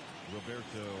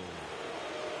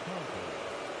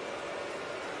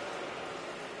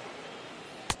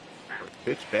 First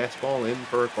pitch, fastball in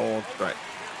for a called strike.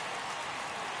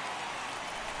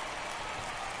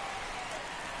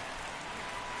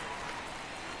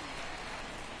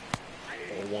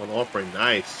 0-1 offering.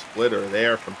 Nice splitter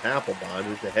there from Papelbon,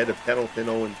 who's ahead of Kettleton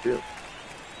 0-2.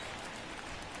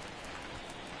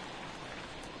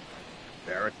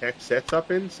 Varitek sets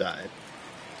up inside.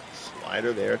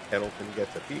 Slider there. Kettleton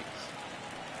gets a piece.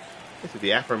 This is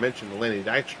the aforementioned Lenny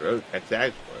Dykstra, who Tex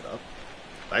Ags brought up.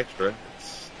 Dykstra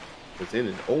was in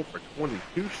an 0 for 22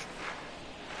 streak.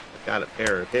 Got a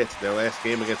pair of hits in their last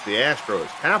game against the Astros.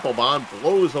 Papelbon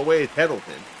blows away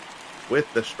Kettleton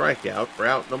with the strikeout for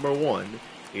out number 1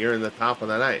 here in the top of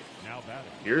the ninth.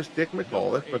 Here's Dick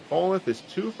McAuliffe. McAuliffe is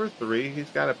 2 for 3. He's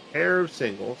got a pair of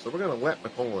singles, so we're going to let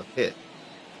McAuliffe hit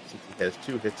since he has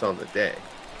 2 hits on the day.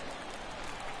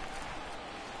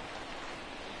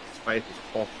 Despite his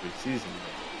paltry season.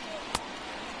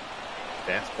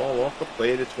 Fastball off the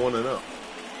plate, it's 1-0.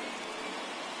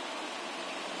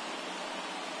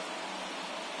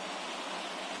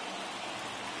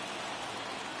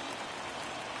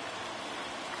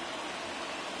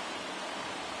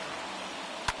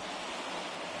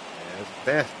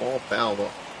 Fastball fouled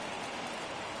off.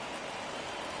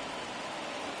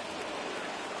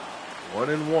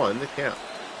 1-1 the count.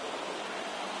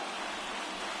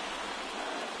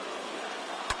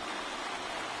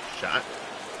 Shot.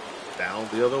 Fouled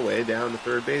the other way down the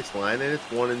third baseline, and it's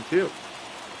 1-2.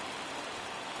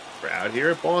 Crowd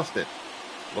here at Boston.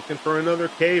 Looking for another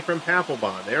K from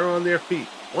Papelbon. They're on their feet.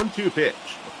 1-2 pitch.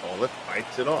 McAuliffe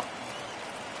fights it off.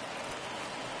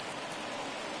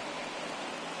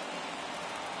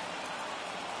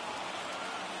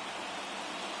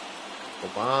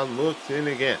 Papelbon looks in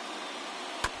again.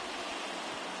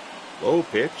 Low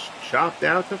pitch, chopped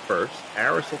out to first.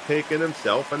 Harris will take it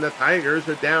himself, and the Tigers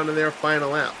are down to their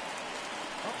final out.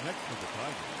 Up next for the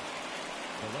Tigers,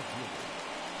 the left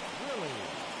fielder, Willie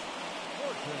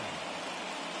Horton.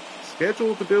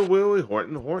 Scheduled to be Willie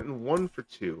Horton. Horton 1 for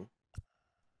 2.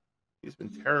 He's been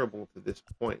terrible to this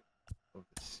point of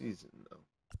the season, though.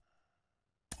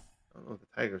 I don't know if the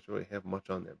Tigers really have much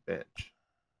on their bench.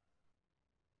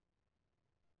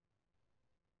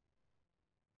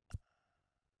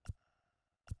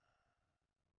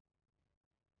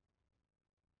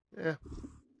 Yeah.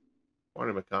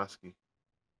 Barney McCoskey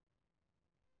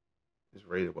is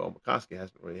rated well. McCoskey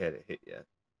hasn't really had a hit yet.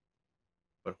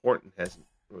 But Horton hasn't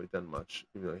really done much,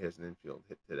 even though he has an infield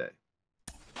hit today.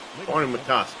 Barney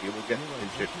McCoskey will get the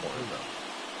pinch hit for him, though.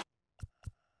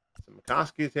 So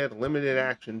McCoskey's had limited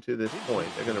action to this point.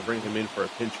 They're going to bring him in for a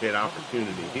pinch hit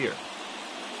opportunity here.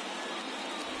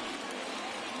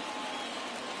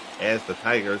 As the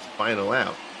Tigers final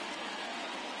out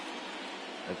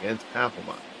against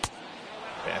Papelbon.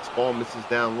 Fastball misses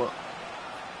down low.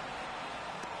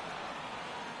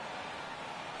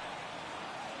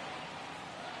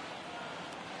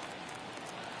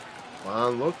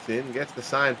 Bond looks in, gets the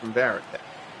sign from Varitek.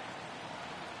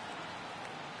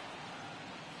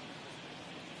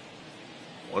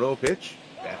 One-0 pitch.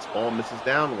 Fastball misses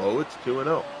down low. It's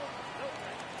 2-0.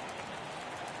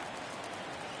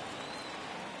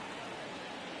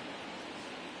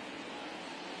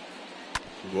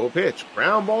 Two-0 pitch.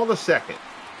 Ground ball to second.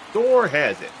 Door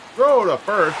has it. Throw to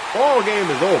first. Ball game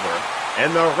is over.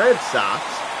 And the Red Sox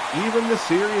even the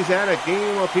series at a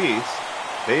game apiece.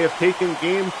 They have taken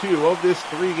game 2 of this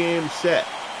 3-game set.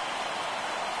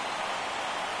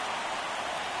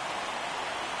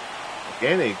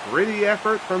 Again, a gritty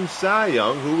effort from Cy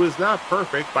Young, who was not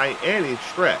perfect by any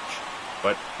stretch,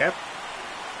 but kept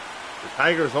the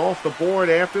Tigers off the board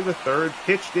after the third,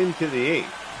 pitched into the 8th.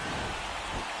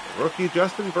 The rookie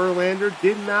Justin Verlander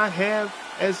did not have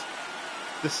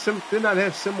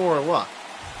similar luck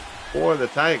for the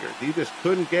Tigers. He just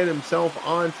couldn't get himself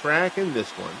on track in this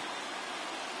one.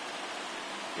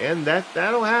 And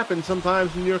that'll happen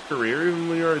sometimes in your career, even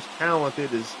when you're as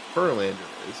talented as Verlander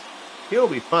is. He'll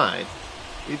be fine.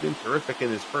 He's been terrific in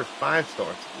his first 5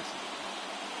 starts this season.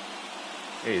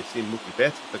 Here you see Mookie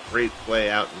Betts with a great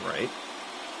play out and right.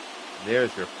 And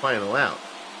there's your final out.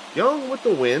 Young with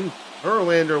the win,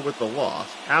 Verlander with the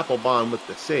loss, Papelbon with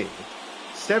the save.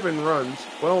 7 runs,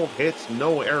 12 hits,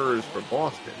 no errors for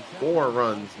Boston. 4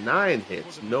 runs, 9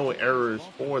 hits, no errors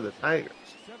for the Tigers.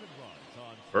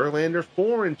 Verlander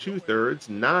 4 2/3,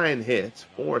 9 hits,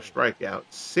 4 strikeouts,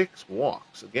 6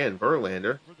 walks. Again,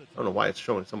 Verlander, I don't know why it's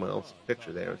showing someone else's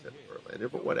picture there instead of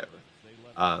Verlander, but whatever.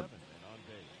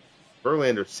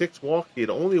 Verlander 6 walks. He had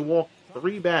only walked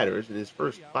 3 batters in his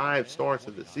first 5 starts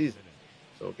of the season.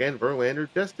 So again, Verlander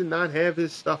just did not have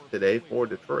his stuff today for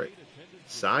Detroit.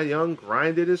 Cy Young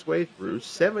grinded his way through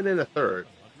 7 1/3,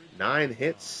 9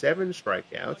 hits, 7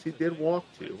 strikeouts. He did walk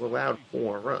 2, allowed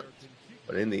 4 runs,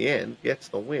 but in the end gets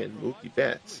the win. Mookie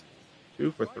Betts,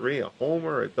 2 for 3, a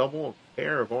homer, a double, a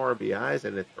pair of RBIs,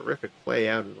 and a terrific play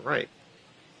out in right,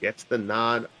 gets the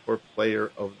nod for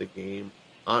Player of the Game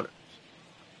honors.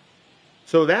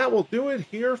 So that will do it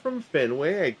here from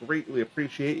Fenway. I greatly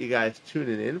appreciate you guys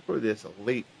tuning in for this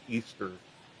late Easter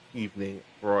evening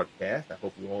broadcast. I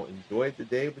hope you all enjoyed the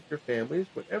day with your families,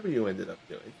 whatever you ended up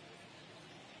doing.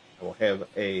 I will have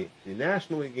the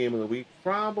National League game of the week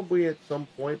probably at some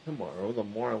point tomorrow. The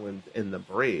Marlins and the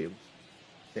Braves.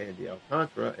 Sandy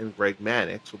Alcantara and Greg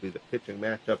Maddux will be the pitching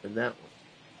matchup in that one.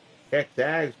 Hex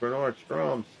Ags, Bernard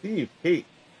Strom, Steve Tate,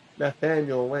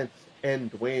 Nathaniel Wentz,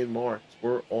 and Dwayne Marks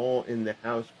were all in the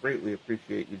house. Greatly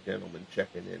appreciate you gentlemen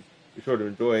checking in. Be sure to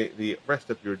enjoy the rest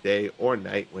of your day or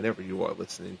night whenever you are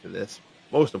listening to this.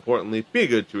 Most importantly, be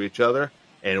good to each other,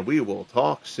 and we will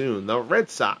talk soon. The Red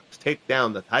Sox take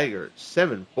down the Tigers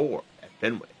 7-4 at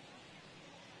Fenway.